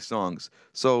singing all these songs.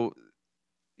 So,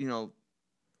 you know,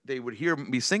 they would hear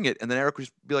me sing it, and then Eric would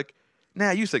just be like,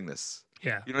 "Nah, you sing this."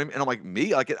 Yeah. You know what I mean? And I'm like,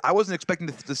 "Me? Like, I wasn't expecting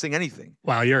to sing anything."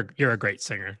 Wow, you're a great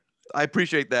singer. I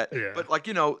appreciate that. Yeah. But like,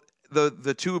 you know,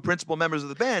 the two principal members of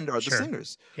the band are the Sure.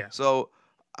 singers. Yeah. So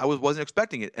I wasn't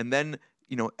expecting it. And then,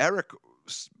 you know, Eric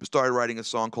started writing a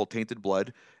song called "Tainted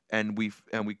Blood," and we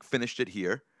finished it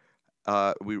here.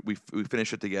 We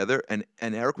finished it together, and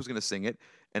Eric was going to sing it,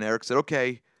 and Eric said,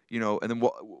 "Okay." You know, and then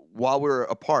while we were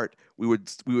apart, we would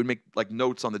make like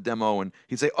notes on the demo, and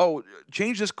he'd say, "Oh,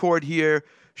 change this chord here,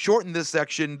 shorten this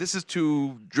section. This is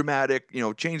too dramatic. You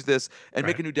know, change this and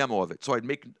make a new demo of it." So I'd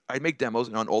make demos,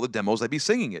 and on all the demos, I'd be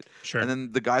singing it. Sure. And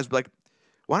then the guys would be like,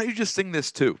 "Why don't you just sing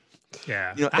this too?"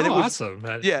 Yeah. You know, and oh, it was, awesome.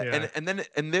 yeah.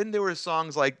 And then there were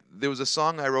songs like there was a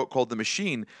song I wrote called "The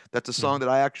Machine." That's a song that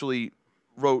I actually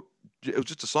wrote. It was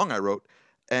just a song I wrote,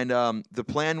 and the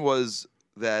plan was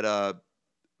that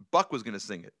Buck was going to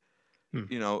sing it,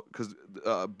 you know, because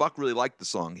Buck really liked the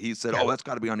song. He said, "Oh, that's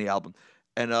got to be on the album,"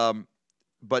 and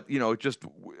but you know, just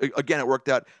again, it worked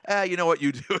out. You know what,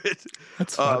 you do it.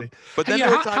 That's funny. But then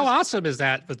how awesome is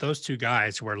that? But those two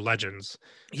guys who are legends,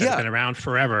 that have been around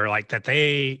forever, like that,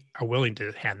 they are willing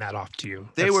to hand that off to you.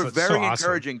 They were very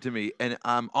encouraging to me, and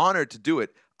I'm honored to do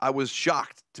it. I was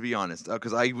shocked, to be honest,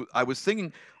 because I was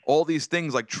singing all these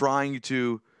things, like trying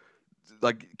to.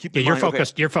 Like keep in you're mind,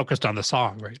 focused. Okay. You're focused on the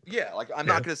song, right? Yeah, like I'm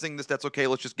not going to sing this. That's okay.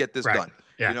 Let's just get this done.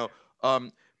 Yeah. You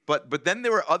know. But then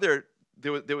there were other.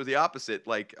 There was the opposite.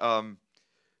 Like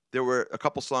there were a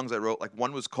couple songs I wrote. Like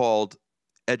one was called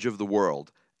 "Edge of the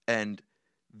World," and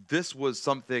this was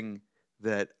something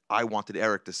that I wanted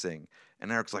Eric to sing.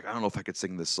 And Eric's like, "I don't know if I could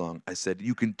sing this song." I said,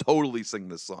 "You can totally sing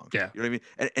this song." Yeah. You know what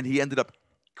I mean? And he ended up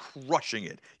crushing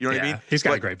it. You know what I mean? He's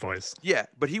got a great voice. Yeah,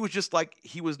 but he was just like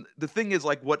the thing is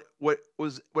like what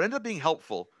ended up being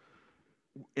helpful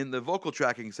in the vocal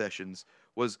tracking sessions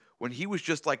was when he was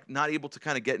just like not able to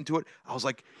kind of get into it. I was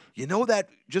like, you know, that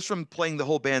just from playing the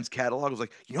whole band's catalog, I was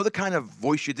like, you know, the kind of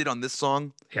voice you did on this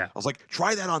song? Yeah. I was like,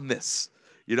 try that on this,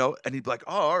 you know? And he'd be like,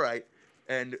 oh, all right.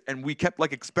 And we kept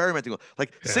like experimenting,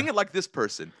 like sing it like this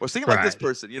person, or sing it like this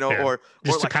person, you know, or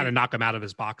just to like, kind of knock him out of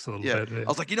his box a little bit. I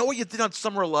was like, you know what you did on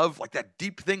 "Summer of Love," like that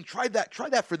deep thing. Try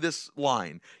that for this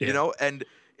line, you know. And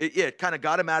it kind of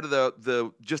got him out of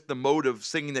the just the mode of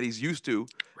singing that he's used to,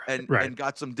 and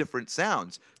got some different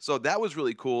sounds. So that was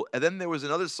really cool. And then there was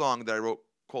another song that I wrote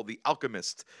called "The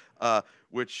Alchemist,"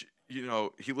 which. You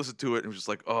know, he listened to it and was just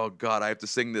like, "Oh God, I have to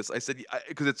sing this." I said,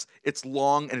 "Because it's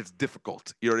long and it's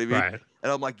difficult." You know what I mean? Right.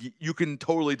 And I'm like, "You can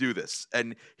totally do this."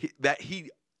 And he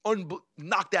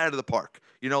knocked that out of the park.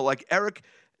 You know, like Eric,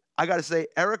 I got to say,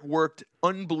 Eric worked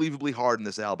unbelievably hard in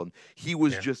this album. He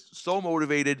was just so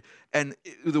motivated, and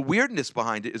the weirdness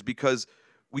behind it is because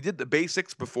we did the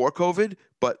basics before COVID,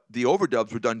 but the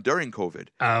overdubs were done during COVID.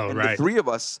 Oh, and right. The three of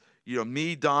us. You know,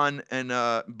 me, Don, and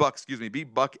Buck,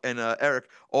 Buck and Eric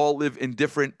all live in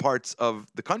different parts of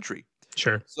the country.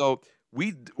 Sure. So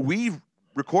we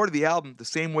recorded the album the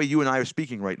same way you and I are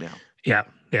speaking right now. Yeah,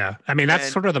 yeah. I mean,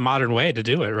 that's sort of the modern way to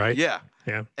do it, right? Yeah.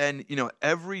 Yeah. And you know,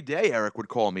 every day Eric would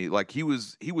call me, like he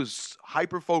was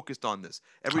hyper focused on this.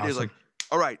 Every day, like,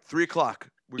 all right, 3 o'clock.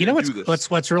 You know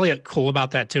what's really cool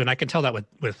about that too, and I can tell that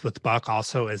with Buck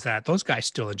also, is that those guys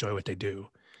still enjoy what they do.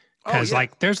 Because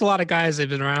like there's a lot of guys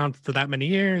that've been around for that many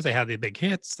years. They have the big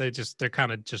hits. They're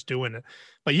kind of just doing it.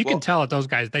 But you can tell that those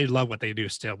guys, they love what they do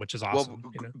still, which is awesome.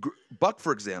 Well, you know? Buck,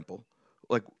 for example,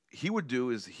 like he would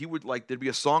like there'd be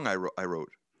a song I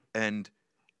wrote, and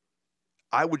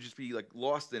I would just be like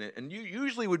lost in it. And you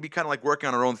usually would be kind of like working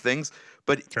on our own things,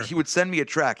 but he would send me a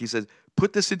track. He said,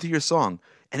 "Put this into your song,"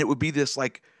 and it would be this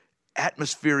like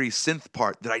atmospheric synth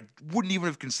part that I wouldn't even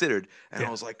have considered. And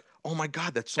I was like, oh my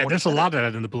God, that's so much there's better. a lot of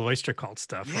that in the Blue Oyster Cult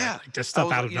stuff. Yeah. Like just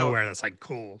stuff out of nowhere that's like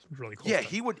cool, really cool. Yeah,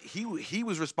 stuff. he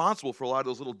was responsible for a lot of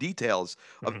those little details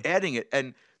of adding it.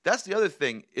 And that's the other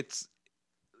thing.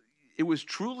 It was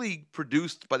truly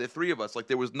produced by the three of us. Like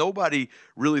there was nobody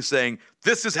really saying,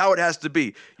 this is how it has to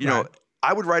be. You know,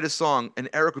 I would write a song and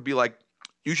Eric would be like,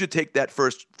 you should take that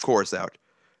first chorus out.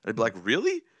 And I'd be like,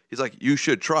 really? He's like, you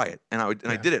should try it. And I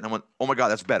did it. And I went, oh my God,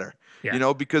 that's better. Yeah. You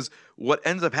know, because what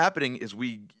ends up happening is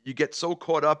you get so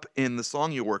caught up in the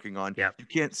song you're working on, you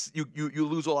can't you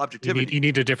lose all objectivity. You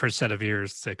need a different set of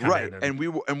ears to come in.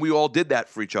 And we all did that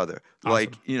for each other. Awesome.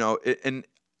 Like, you know, it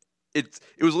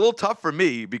was a little tough for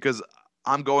me because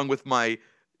I'm going with my,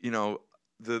 you know,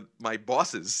 my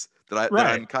bosses that Right.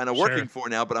 I'm kind of Sure. working for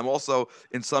now, but I'm also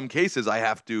in some cases I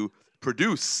have to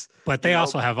produce. But they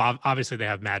also have obviously they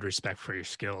have mad respect for your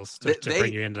skills to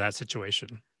bring you into that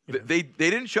situation. They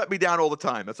didn't shut me down all the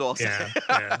time. That's all I'll say.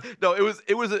 Yeah. No, let's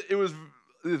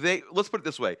put it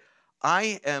this way.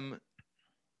 I am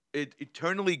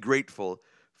eternally grateful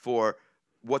for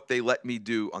what they let me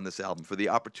do on this album, for the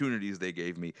opportunities they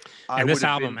gave me. This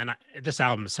album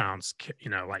sounds,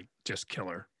 like just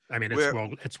killer. I mean,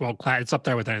 it's world class. It's up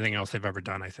there with anything else they've ever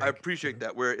done, I think. I appreciate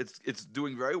that. Where it's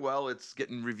doing very well. It's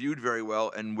getting reviewed very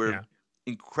well, and we're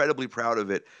incredibly proud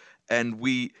of it. And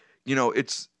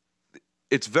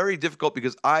it's very difficult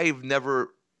because I've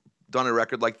never done a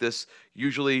record like this.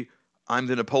 Usually I'm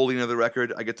the Napoleon of the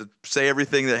record. I get to say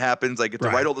everything that happens. I get to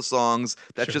write all the songs.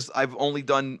 That's I've only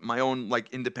done my own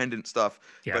like independent stuff.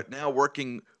 Yeah. But now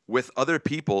working with other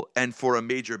people and for a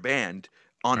major band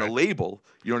on a label,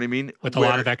 you know what I mean? With a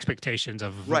lot of expectations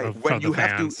of when you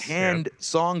have to hand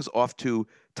songs off to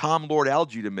Tom Lord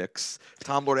Alge to mix.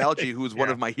 Tom Lord Alge, who's one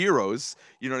of my heroes,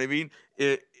 you know what I mean?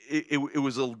 It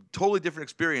was a totally different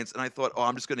experience, and I thought,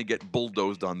 I'm just going to get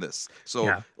bulldozed on this.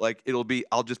 So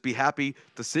I'll just be happy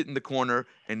to sit in the corner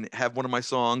and have one of my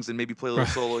songs and maybe play a little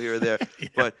solo here or there.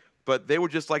 But they were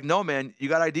just like, no, man, you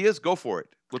got ideas? Go for it.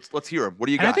 Let's hear them. What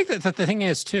do you got? And I think that the thing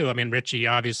is too. I mean, Richie,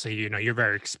 obviously, you're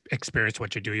very experienced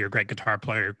what you do. You're a great guitar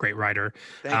player, great writer.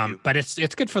 Thank you. But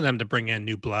it's good for them to bring in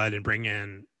new blood and bring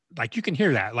in, like, you can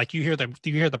hear that. Like you hear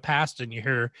the past and you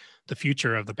hear the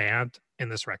future of the band in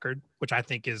this record, which I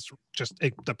think is just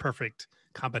the perfect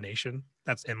combination.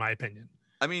 That's in my opinion.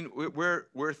 I mean,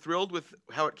 we're thrilled with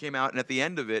how it came out, and at the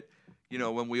end of it,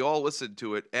 when we all listened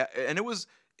to it, and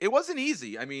it wasn't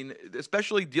easy. I mean,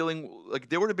 especially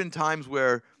there would have been times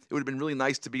where it would have been really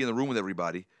nice to be in the room with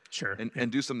everybody,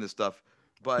 and do some of this stuff.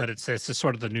 But it's just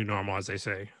sort of the new normal, as they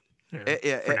say.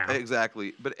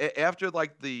 Exactly. But after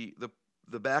like the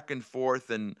back and forth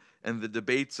and the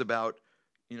debates about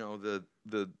the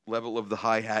level of the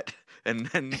hi-hat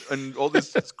and all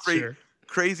this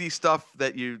crazy stuff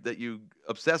that you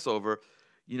obsess over,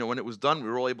 when it was done, we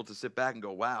were all able to sit back and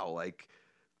go, wow, like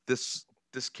this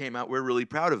came out. We're really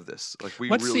proud of this. Like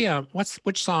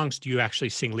which songs do you actually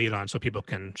sing lead on so people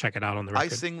can check it out on the record?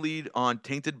 I sing lead on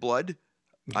Tainted Blood.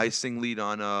 Okay. I sing lead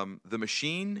on The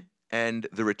Machine and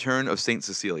The Return of Saint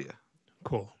Cecilia.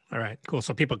 Cool. All right, cool.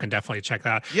 So people can definitely check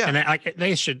that out. Yeah. And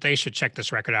they should check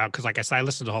this record out, because like I said, I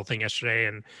listened to the whole thing yesterday,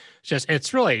 and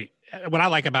it's really what I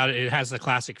like about it. It has the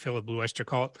classic feel of Blue Oyster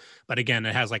Cult, but again,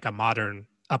 it has like a modern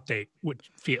update,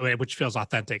 which feels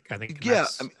authentic, I think. Yeah,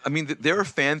 I mean, there are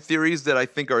fan theories that I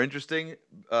think are interesting.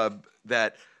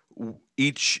 That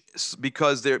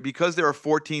because there are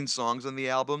 14 songs on the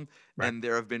album, and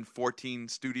there have been 14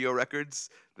 studio records,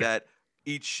 that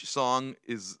each song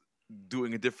is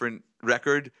doing a different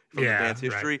record from the band's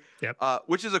history,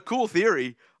 which is a cool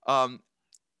theory. I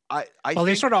think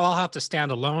they sort of all have to stand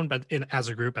alone, but as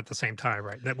a group at the same time,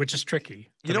 right? Which is tricky.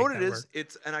 You know what it is?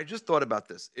 And I just thought about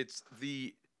this. It's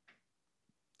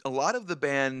a lot of the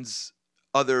band's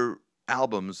other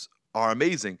albums are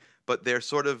amazing, but they're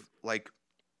sort of like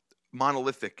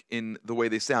monolithic in the way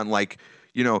they sound. Like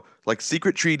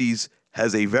Secret Treaties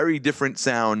has a very different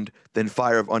sound than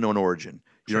Fire of Unknown Origin.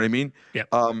 You know what I mean? Yeah.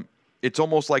 It's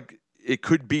almost like it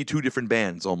could be two different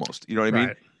bands almost. You know what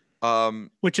I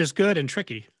mean? Which is good and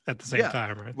tricky at the same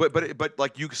time, right? But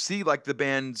like you see like the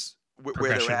bands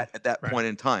where they're at that point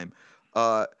in time.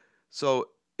 So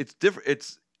it's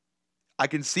different. I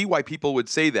can see why people would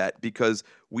say that, because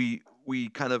we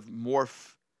kind of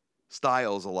morph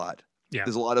styles a lot. Yeah.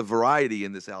 There's a lot of variety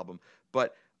in this album.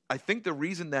 But I think the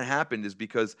reason that happened is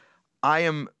because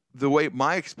the way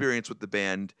my experience with the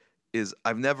band is,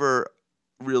 I've never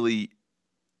really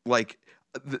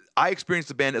I experience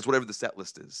the band as whatever the set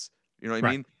list is. You know what I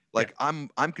mean? Like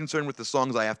I'm concerned with the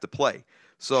songs I have to play.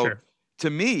 So to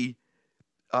me,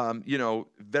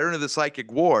 Veteran of the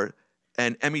Psychic War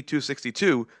and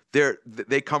ME262,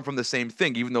 they come from the same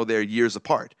thing, even though they're years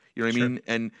apart. You know what I mean?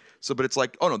 And so, but it's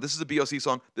like, oh no, this is a BOC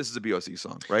song. This is a BOC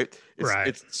song, right?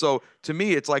 So to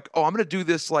me, it's like, oh, I'm gonna do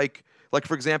this like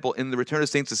for example, in The Return of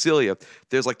Saint Cecilia,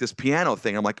 there's like this piano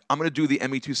thing. I'm like, I'm gonna do the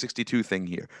ME262 thing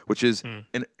here, which is an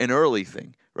early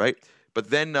thing, right? But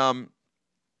then on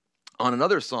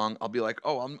another song, I'll be like,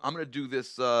 oh, I'm gonna do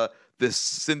this this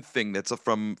synth thing that's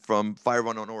from Fire of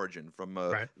Unknown Origin, from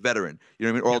Veteran. You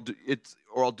know what I mean?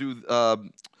 I'll do.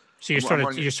 So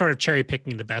you're sort of cherry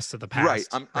picking the best of the past. Right.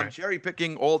 I'm cherry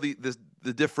picking all the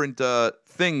different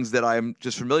things that I'm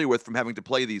just familiar with from having to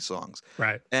play these songs.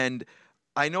 Right. And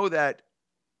I know that's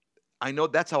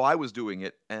how I was doing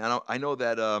it, and I know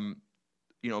that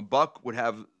Buck would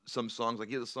have some songs, like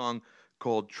he has a song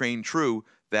called Train True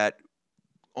that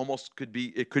almost could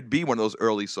be one of those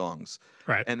early songs.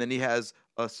 Right. And then he has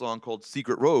a song called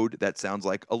Secret Road that sounds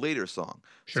like a later song.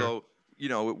 Sure. So,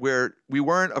 where we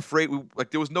weren't afraid,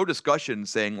 there was no discussion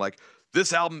saying like,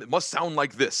 this album must sound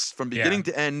like this from beginning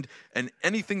to end, and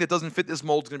anything that doesn't fit this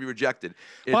mold is going to be rejected.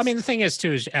 Well, I mean, the thing is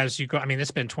too, is as you go, I mean,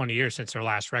 it's been 20 years since their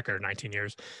last record, 19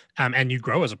 years, and you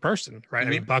grow as a person, right? I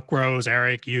mean, Buck grows,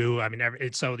 Eric, you, I mean,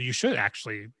 so you should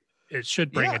actually, it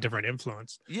should bring a different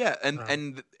influence. Yeah,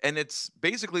 and it's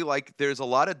basically like there's a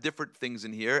lot of different things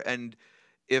in here, and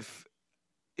if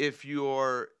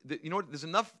you're,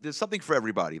 there's something for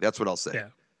everybody. That's what I'll say. Yeah.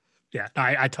 Yeah,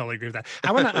 I totally agree with that.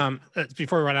 I want to,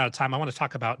 before we run out of time, I want to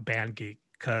talk about Band Geek,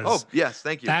 because yes,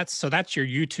 thank you. That's your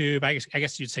YouTube, I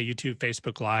guess you'd say YouTube,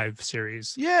 Facebook Live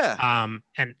series. Yeah.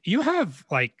 And you have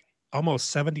like almost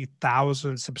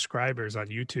 70,000 subscribers on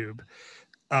YouTube.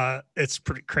 It's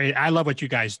pretty crazy. I love what you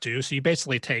guys do. So you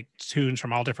basically take tunes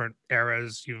from all different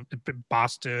eras,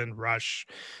 Boston, Rush,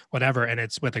 whatever, and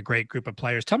it's with a great group of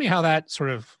players. Tell me how that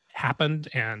sort of happened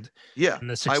and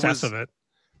the success of it.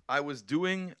 I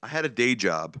had a day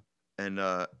job, and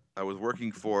I was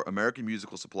working for American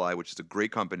Musical Supply, which is a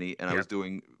great company, and I was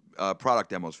doing product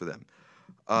demos for them.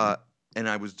 And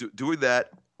I was doing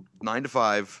that 9 to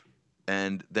 5,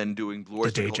 and then doing Blue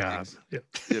Oyster Cult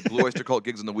gigs. Blue Oyster Cult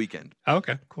gigs on the weekend. Oh,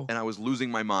 okay, cool. And I was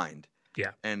losing my mind.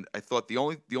 Yeah. And I thought the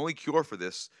only cure for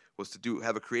this was to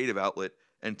have a creative outlet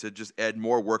and to just add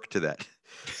more work to that.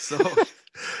 So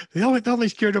the only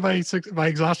cure to my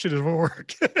exhaustion is more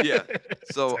work. Yeah.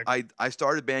 So I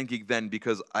started Band Geek then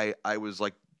because I was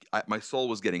like, my soul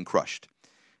was getting crushed.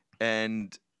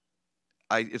 And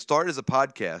it started as a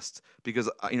podcast because,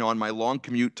 on my long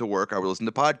commute to work, I would listen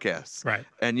to podcasts. Right.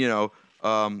 And,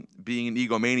 being an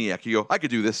egomaniac, you go, I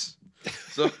could do this.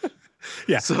 So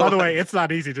yeah. So, by the way, it's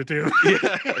not easy to do,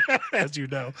 as you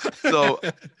know. So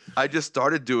I just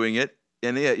started doing it.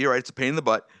 And yeah, you're right, it's a pain in the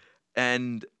butt.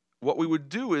 And what we would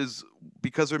do is,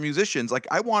 because we're musicians, like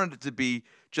I wanted it to be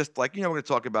just like, we're going to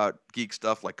talk about geek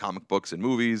stuff like comic books and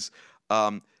movies.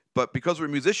 But because we're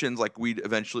musicians, like we'd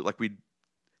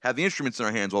have the instruments in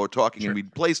our hands while we're talking and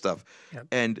we'd play stuff. Yep.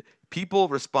 And people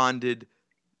responded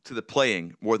to the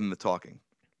playing more than the talking.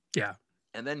 Yeah.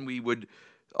 And then we would,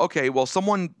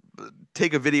 someone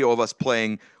take a video of us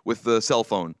playing with the cell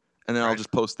phone, and then I'll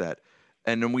just post that.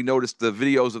 And then we noticed the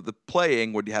videos of the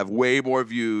playing would have way more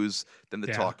views than the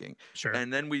talking. Sure.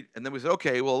 And then we said,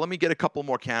 okay, well, let me get a couple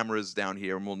more cameras down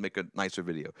here, and we'll make a nicer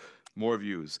video. More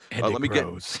views. And let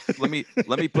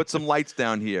me put some lights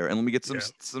down here, and let me get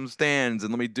some stands,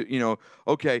 and let me do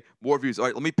more views. All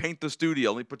right, let me paint the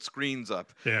studio. Let me put screens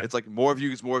up. Yeah. It's like more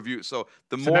views. So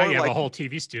more now you have a whole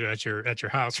TV studio at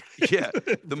your house. Yeah.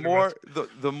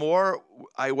 The more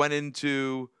I went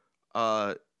into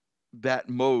that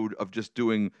mode of just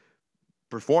doing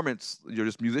performance, you're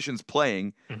just musicians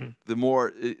playing, the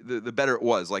more the better it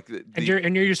was. Like and you're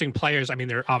using players. I mean,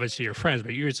 they're obviously your friends,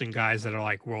 but you're using guys that are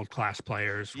like world-class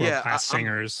players, world-class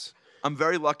singers. I'm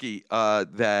very lucky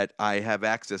that I have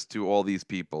access to all these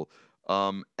people.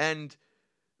 And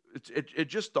it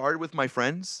just started with my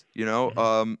friends,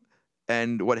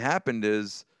 and what happened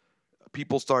is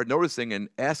people started noticing and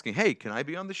asking, hey, can I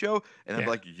be on the show? And I'm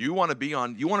like, you want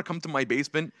to come to my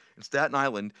basement in Staten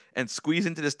Island and squeeze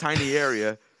into this tiny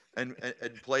area and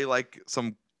play like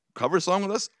some cover song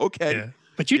with us? Okay. Yeah.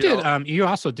 But you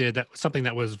also did something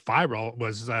that was viral,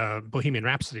 was Bohemian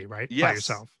Rhapsody, right? Yes. By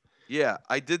yourself. Yeah,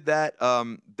 I did that.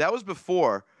 That was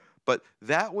before, but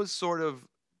that was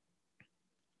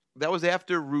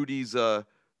after Rudy's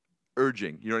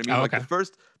urging, you know what I mean? Oh, like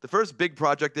the first big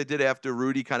project I did after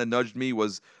Rudy kind of nudged me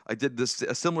was I did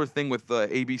a similar thing with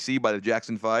ABC by the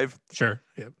Jackson 5. Sure.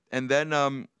 Yep. And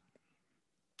then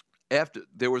after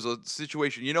there was a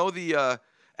situation,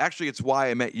 actually it's why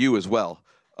I met you as well.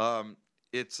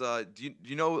 It's do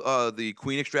you know the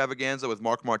Queen Extravaganza with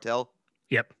Mark Martel?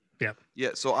 Yep. Yep. Yeah,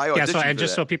 so I auditioned for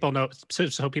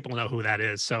that. So people know who that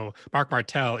is. So Mark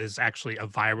Martel is actually a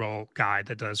viral guy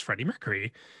that does Freddie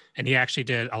Mercury, and he actually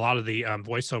did a lot of the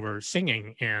voiceover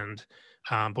singing and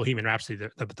Bohemian Rhapsody,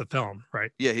 the film,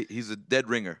 right? Yeah, he's a dead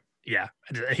ringer. Yeah,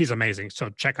 he's amazing. So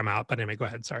check him out. But anyway, go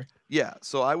ahead. Sorry. Yeah,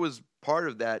 so I was part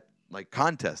of that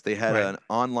contest. They had an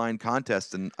online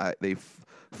contest, and they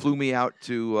flew me out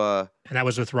to. And that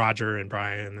was with Roger and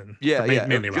Brian and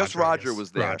mainly just Roger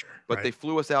was there. But they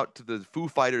flew us out to the Foo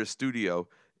Fighters studio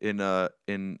in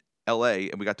L.A.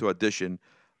 and we got to audition,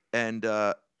 and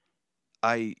it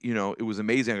was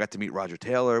amazing. I got to meet Roger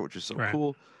Taylor, which was so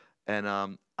cool, and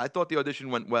I thought the audition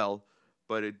went well,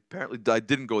 but apparently I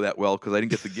didn't go that well because I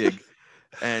didn't get the gig,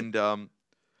 and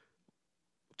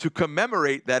to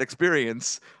commemorate that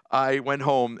experience, I went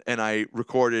home and I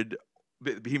recorded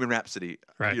Bohemian Rhapsody.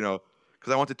 Right. You know,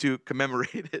 because I wanted to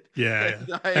commemorate it. Yeah.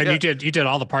 And you did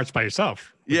all the parts by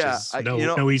yourself, which is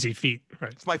no easy feat.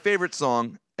 Right. It's my favorite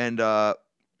song, and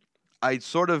I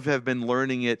sort of have been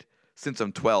learning it since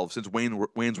I'm 12, since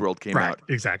Wayne's World came out.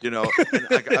 Exactly. You know, and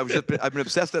I've been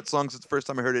obsessed with that song since the first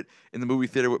time I heard it in the movie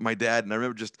theater with my dad, and I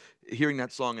remember just hearing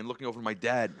that song and looking over at my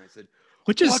dad, and I said,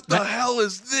 "What the hell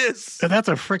is this?" And that's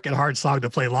a freaking hard song to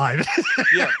play live.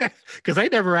 Yeah, because they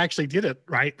never actually did it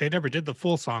right. They never did the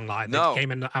full song live. No, they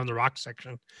came in on the rock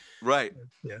section. Right.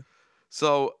 Yeah.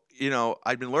 So, you know,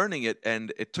 I'd been learning it,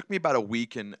 and it took me about a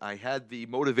week, and I had the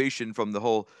motivation from the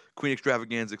whole Queen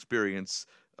Extravaganza experience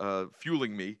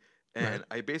fueling me, and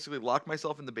I basically locked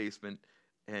myself in the basement,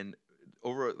 and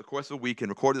over the course of a week and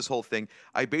recorded this whole thing.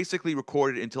 I basically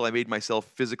recorded until I made myself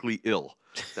physically ill.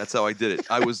 That's how I did it.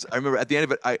 I remember at the end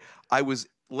of it, I was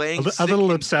laying a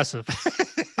little obsessive.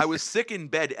 I was sick in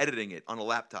bed editing it on a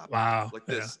laptop. Wow. Like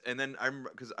this. Yeah. And then I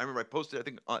remember I posted, I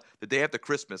think the day after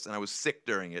Christmas, and I was sick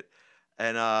during it.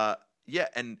 And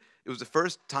and it was the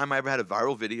first time I ever had a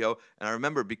viral video. And I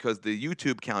remember because the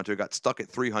YouTube counter got stuck at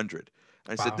 300.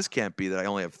 And I said, this can't be that I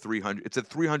only have 300. It's at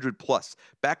 300 plus.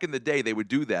 Back in the day, they would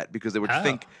do that because they would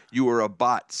think you were a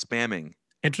bot spamming.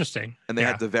 Interesting. And they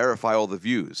had to verify all the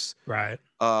views. Right.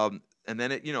 And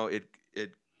then it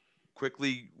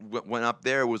quickly went up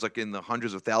there. It was like in the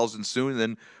hundreds of thousands soon. And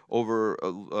then over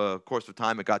a course of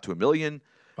time, it got to 1 million.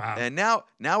 Wow. And now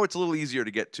it's a little easier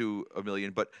to get to 1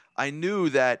 million. But I knew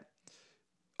that,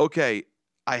 okay,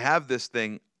 I have this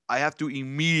thing. I have to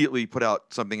immediately put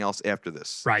out something else after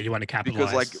this. Right. You want to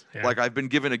capitalize. Because like I've been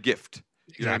given a gift.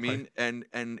 You know what I mean?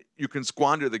 And you can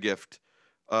squander the gift.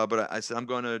 But I said, I'm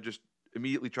going to just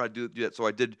immediately try to do that. So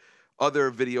I did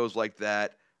other videos like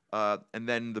that. And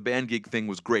then the Band Geek thing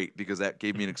was great because that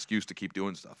gave me an excuse to keep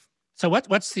doing stuff. So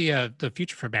what's the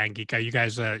future for Band Geek? Are you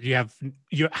guys how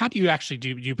do you actually do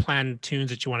you plan tunes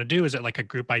that you want to do? Is it like a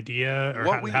group idea,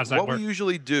 or how's that work? What we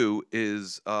usually do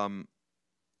is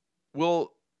we'll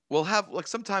have like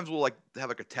sometimes we'll like have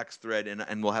like a text thread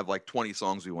and we'll have like 20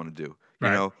 songs we want to do, you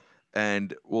know,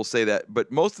 and we'll say that.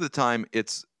 But most of the time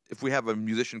it's if we have a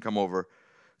musician come over,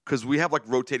 because we have like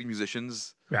rotating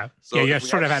musicians. Yeah. So you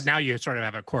sort of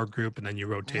have a core group and then you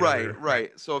rotate.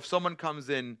 Right. So if someone comes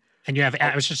in and you have,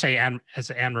 I was just say Anne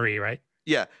Marie, right?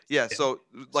 Yeah. So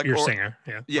like your singer.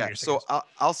 Yeah. Yeah. So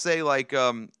I'll say like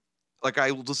I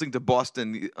was listening to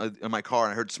Boston in my car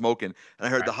and I heard Smoking and I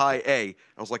heard the high A.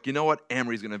 I was like, you know what? Anne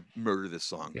Marie's gonna murder this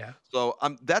song. Yeah. So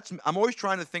I'm always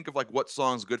trying to think of like what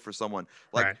song's good for someone.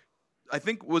 Like I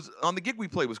think was on the gig we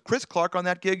played, was Chris Clark on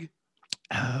that gig?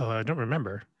 Oh, I don't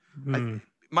remember.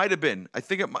 Might have been. I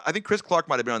think Chris Clark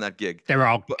might have been on that gig. They were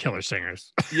all killer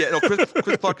singers. Yeah, no,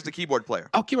 Chris Clark is the keyboard player.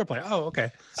 Oh, keyboard player. Oh,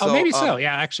 okay. So, maybe so.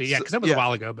 Yeah, actually, yeah, because that was a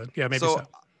while ago, but yeah, maybe so.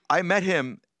 I met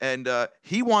him, and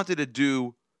he wanted to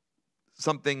do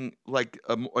something like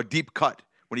a deep cut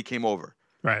when he came over.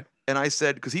 Right. And I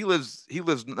said, because he lives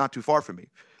not too far from me.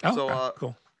 Oh, so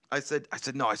cool. I said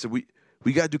no. I said we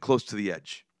got to do Close to the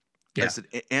Edge. Yeah. I said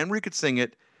Anne Marie could sing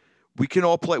it. We can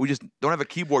all play. We just don't have a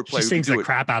keyboard player. She sings the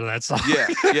crap out of that song. Yeah,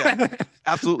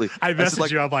 absolutely. I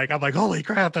messaged you. I'm like, holy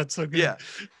crap, that's so good. Yeah,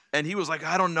 and he was like,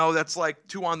 I don't know, that's like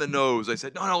too on the nose. I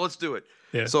said, no, let's do it.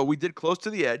 Yeah. So we did Close to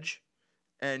the Edge,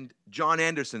 and John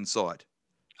Anderson saw it,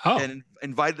 and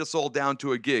invited us all down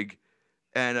to a gig,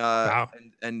 and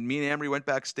and me and Anne Marie went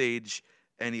backstage,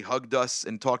 and he hugged us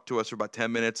and talked to us for about 10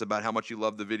 minutes about how much he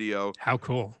loved the video. How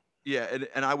cool. Yeah,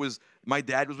 and my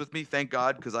dad was with me, thank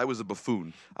God, because I was a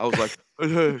buffoon. I was like,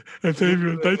 nice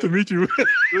to meet you.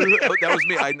 That was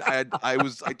me.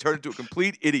 I turned into a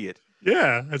complete idiot.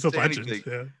 Yeah, it's a legend.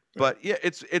 Yeah. But yeah,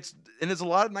 it's and there's a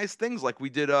lot of nice things. Like we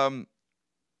did a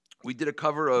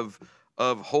cover of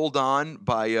Hold On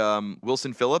by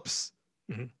Wilson Phillips,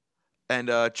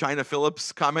 and China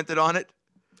Phillips commented on it.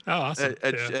 Oh, awesome!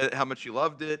 At how much she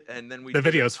loved it, and then the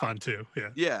video's fun too.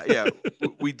 Yeah.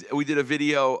 we did a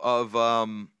video of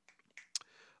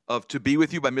To Be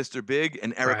With You by Mr. Big,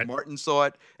 and Eric Martin saw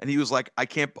it, and he was like, I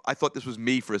thought this was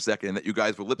me for a second, and that you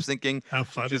guys were lip syncing. How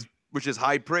fun! Which is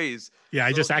high praise. Yeah,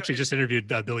 I just interviewed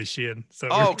Billy Sheehan.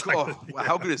 So cool.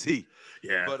 How good is he?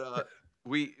 Yeah. But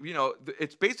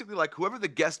it's basically like whoever the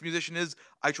guest musician is,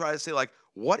 I try to say like,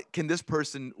 what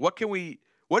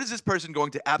is this person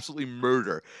going to absolutely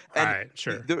murder? And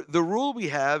sure. The rule we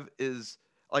have is,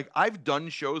 like, I've done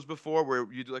shows before where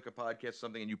you do like a podcast or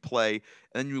something and you play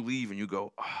and then you leave and you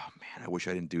go, oh man, I wish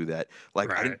I didn't do that.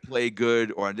 Like I didn't play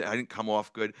good, or I didn't come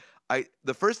off good.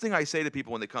 The first thing I say to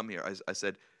people when they come here, I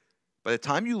said, by the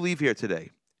time you leave here today,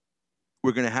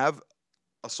 we're going to have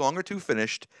a song or two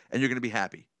finished, and you're going to be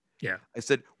happy. Yeah. I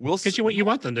said, we'll Because you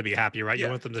want them to be happy, right? yeah. You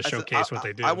want them to I said, showcase what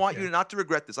they do. I want you not to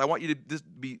regret this. I want you to just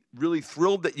be really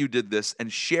thrilled that you did this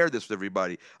and share this with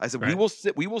everybody. I said, Right.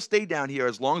 we will stay down here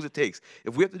as long as it takes.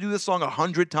 If we have to do this song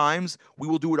 100 times, we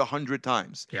will do it 100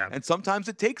 times. Yeah. And sometimes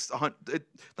it takes not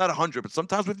 100, but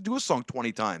sometimes we have to do a song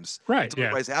 20 times. Right. Until Yeah.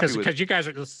 everybody's happy with it. Because you guys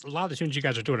are, a lot of the tunes you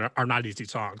guys are doing are not easy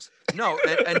songs. No,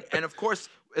 and of course,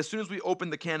 as soon as we open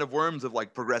the can of worms of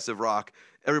like progressive rock,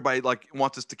 everybody like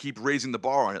wants us to keep raising the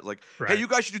bar on it. Like, Right. hey, you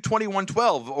guys should do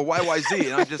 2112 or YYZ,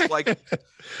 and I'm just like,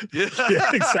 yeah,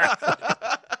 Yeah, exactly.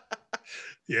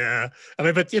 Yeah. I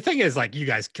mean, but the thing is, like, you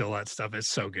guys kill that stuff. It's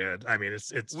so good. I mean,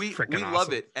 it's we freaking awesome.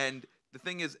 love it. And the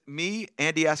thing is, me,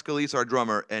 Andy Ascalise, our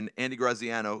drummer, and Andy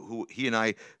Graziano, who he and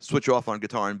I switch off on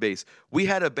guitar and bass. We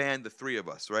had a band, the three of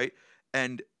us, right?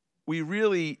 And we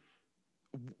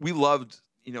loved,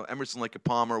 Emerson, Lake and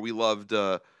Palmer. We loved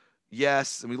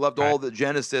Yes, and we loved all the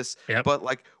Genesis. Yep. But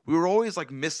like we were always like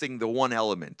missing the one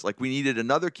element. Like we needed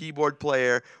another keyboard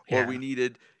player, or we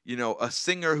needed, a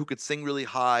singer who could sing really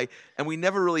high, and we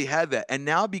never really had that. And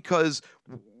now because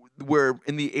we're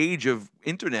in the age of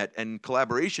internet and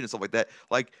collaboration and stuff like that,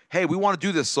 like, hey, we want to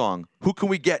do this song. Who can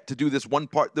we get to do this one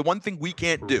part? The one thing we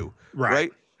can't do,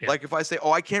 right? Yeah. Like if I say,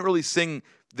 oh, I can't really sing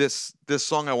this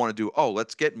song I want to do. Oh,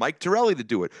 let's get Mike Torelli to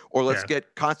do it, or let's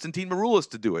get Constantine Maroulis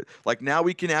to do it. Like now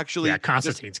we can actually. Yeah,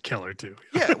 Constantine's killer too.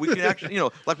 Yeah, we can actually,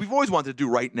 like we've always wanted to do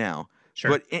Right Now.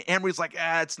 Sure. But Anne-Marie's like,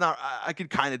 it's not. I could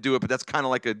kind of do it, but that's kind of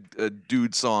like a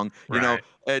dude song, know.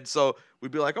 And so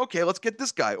we'd be like, okay, let's get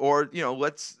this guy, or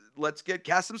let's get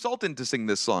Kasim Sultan to sing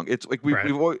this song. It's like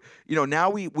we've always, now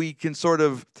we can sort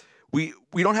of. We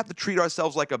don't have to treat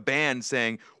ourselves like a band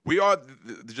saying we are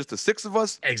just the six of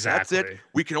us. Exactly. That's it.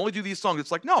 We can only do these songs.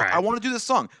 It's like, no, I want to do this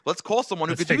song. Let's call someone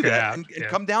who could do that and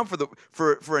come down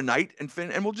for a night and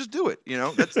we'll just do it.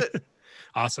 That's it.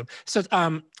 Awesome. So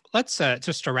let's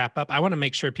just to wrap up, I want to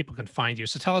make sure people can find you.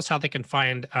 So tell us how they can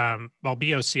find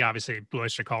BOC, obviously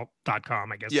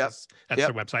blueoystercult.com, I guess. That's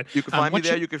their website. You can find me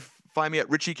there. You can find me at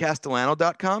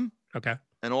richiecastellano.com. Okay.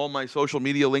 And all my social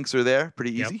media links are there.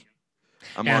 Pretty easy.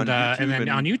 I'm on YouTube, and then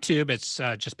on YouTube, it's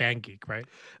just Band Geek, right?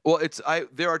 Well,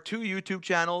 there are two YouTube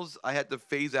channels. I had to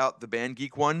phase out the Band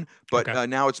Geek one, but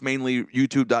now it's mainly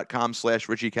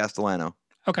youtube.com/Richie Castellano.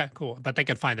 Okay, cool. But they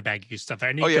can find the Band Geek stuff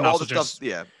there. And you can can all also the stuff.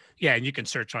 Yeah. Yeah, and you can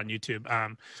search on YouTube.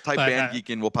 Type Band Geek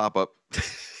and we'll pop up.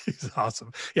 It's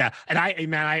awesome. Yeah, and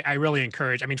I really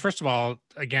encourage. I mean, first of all,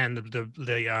 again,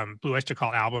 the Blue Oyster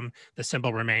Cult album, The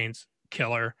Symbol Remains,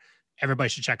 killer. Everybody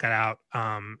should check that out.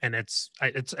 And it's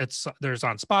there's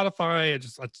on Spotify.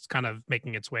 It's kind of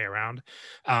making its way around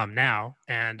now,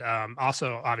 and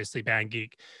also obviously Band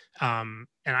Geek. And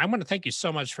I want to thank you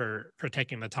so much for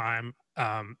taking the time.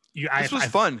 This was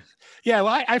fun. Yeah,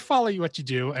 well, I follow what you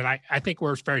do, and I think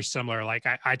we're very similar. Like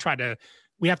I try to.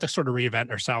 We have to sort of reinvent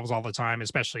ourselves all the time,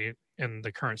 especially in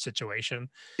the current situation.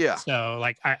 Yeah. So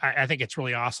like, I think it's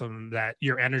really awesome that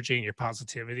your energy and your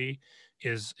positivity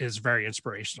is very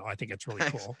inspirational. I think it's really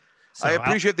cool. So I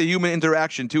appreciate the human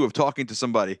interaction too of talking to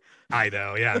somebody. I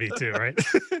know. Yeah, me too. Right.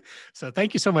 So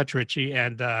thank you so much, Richie.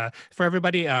 And for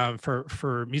everybody,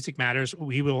 for Music Matters,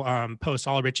 we will post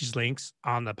all Richie's links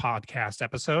on the podcast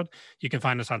episode. You can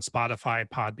find us on Spotify,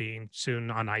 Podbean, soon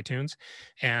on iTunes,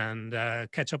 and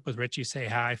catch up with Richie, say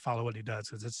hi, follow what he does,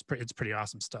 because it's pretty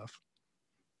awesome stuff.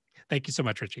 Thank you so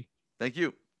much, Richie. Thank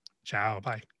you. Ciao.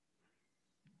 Bye.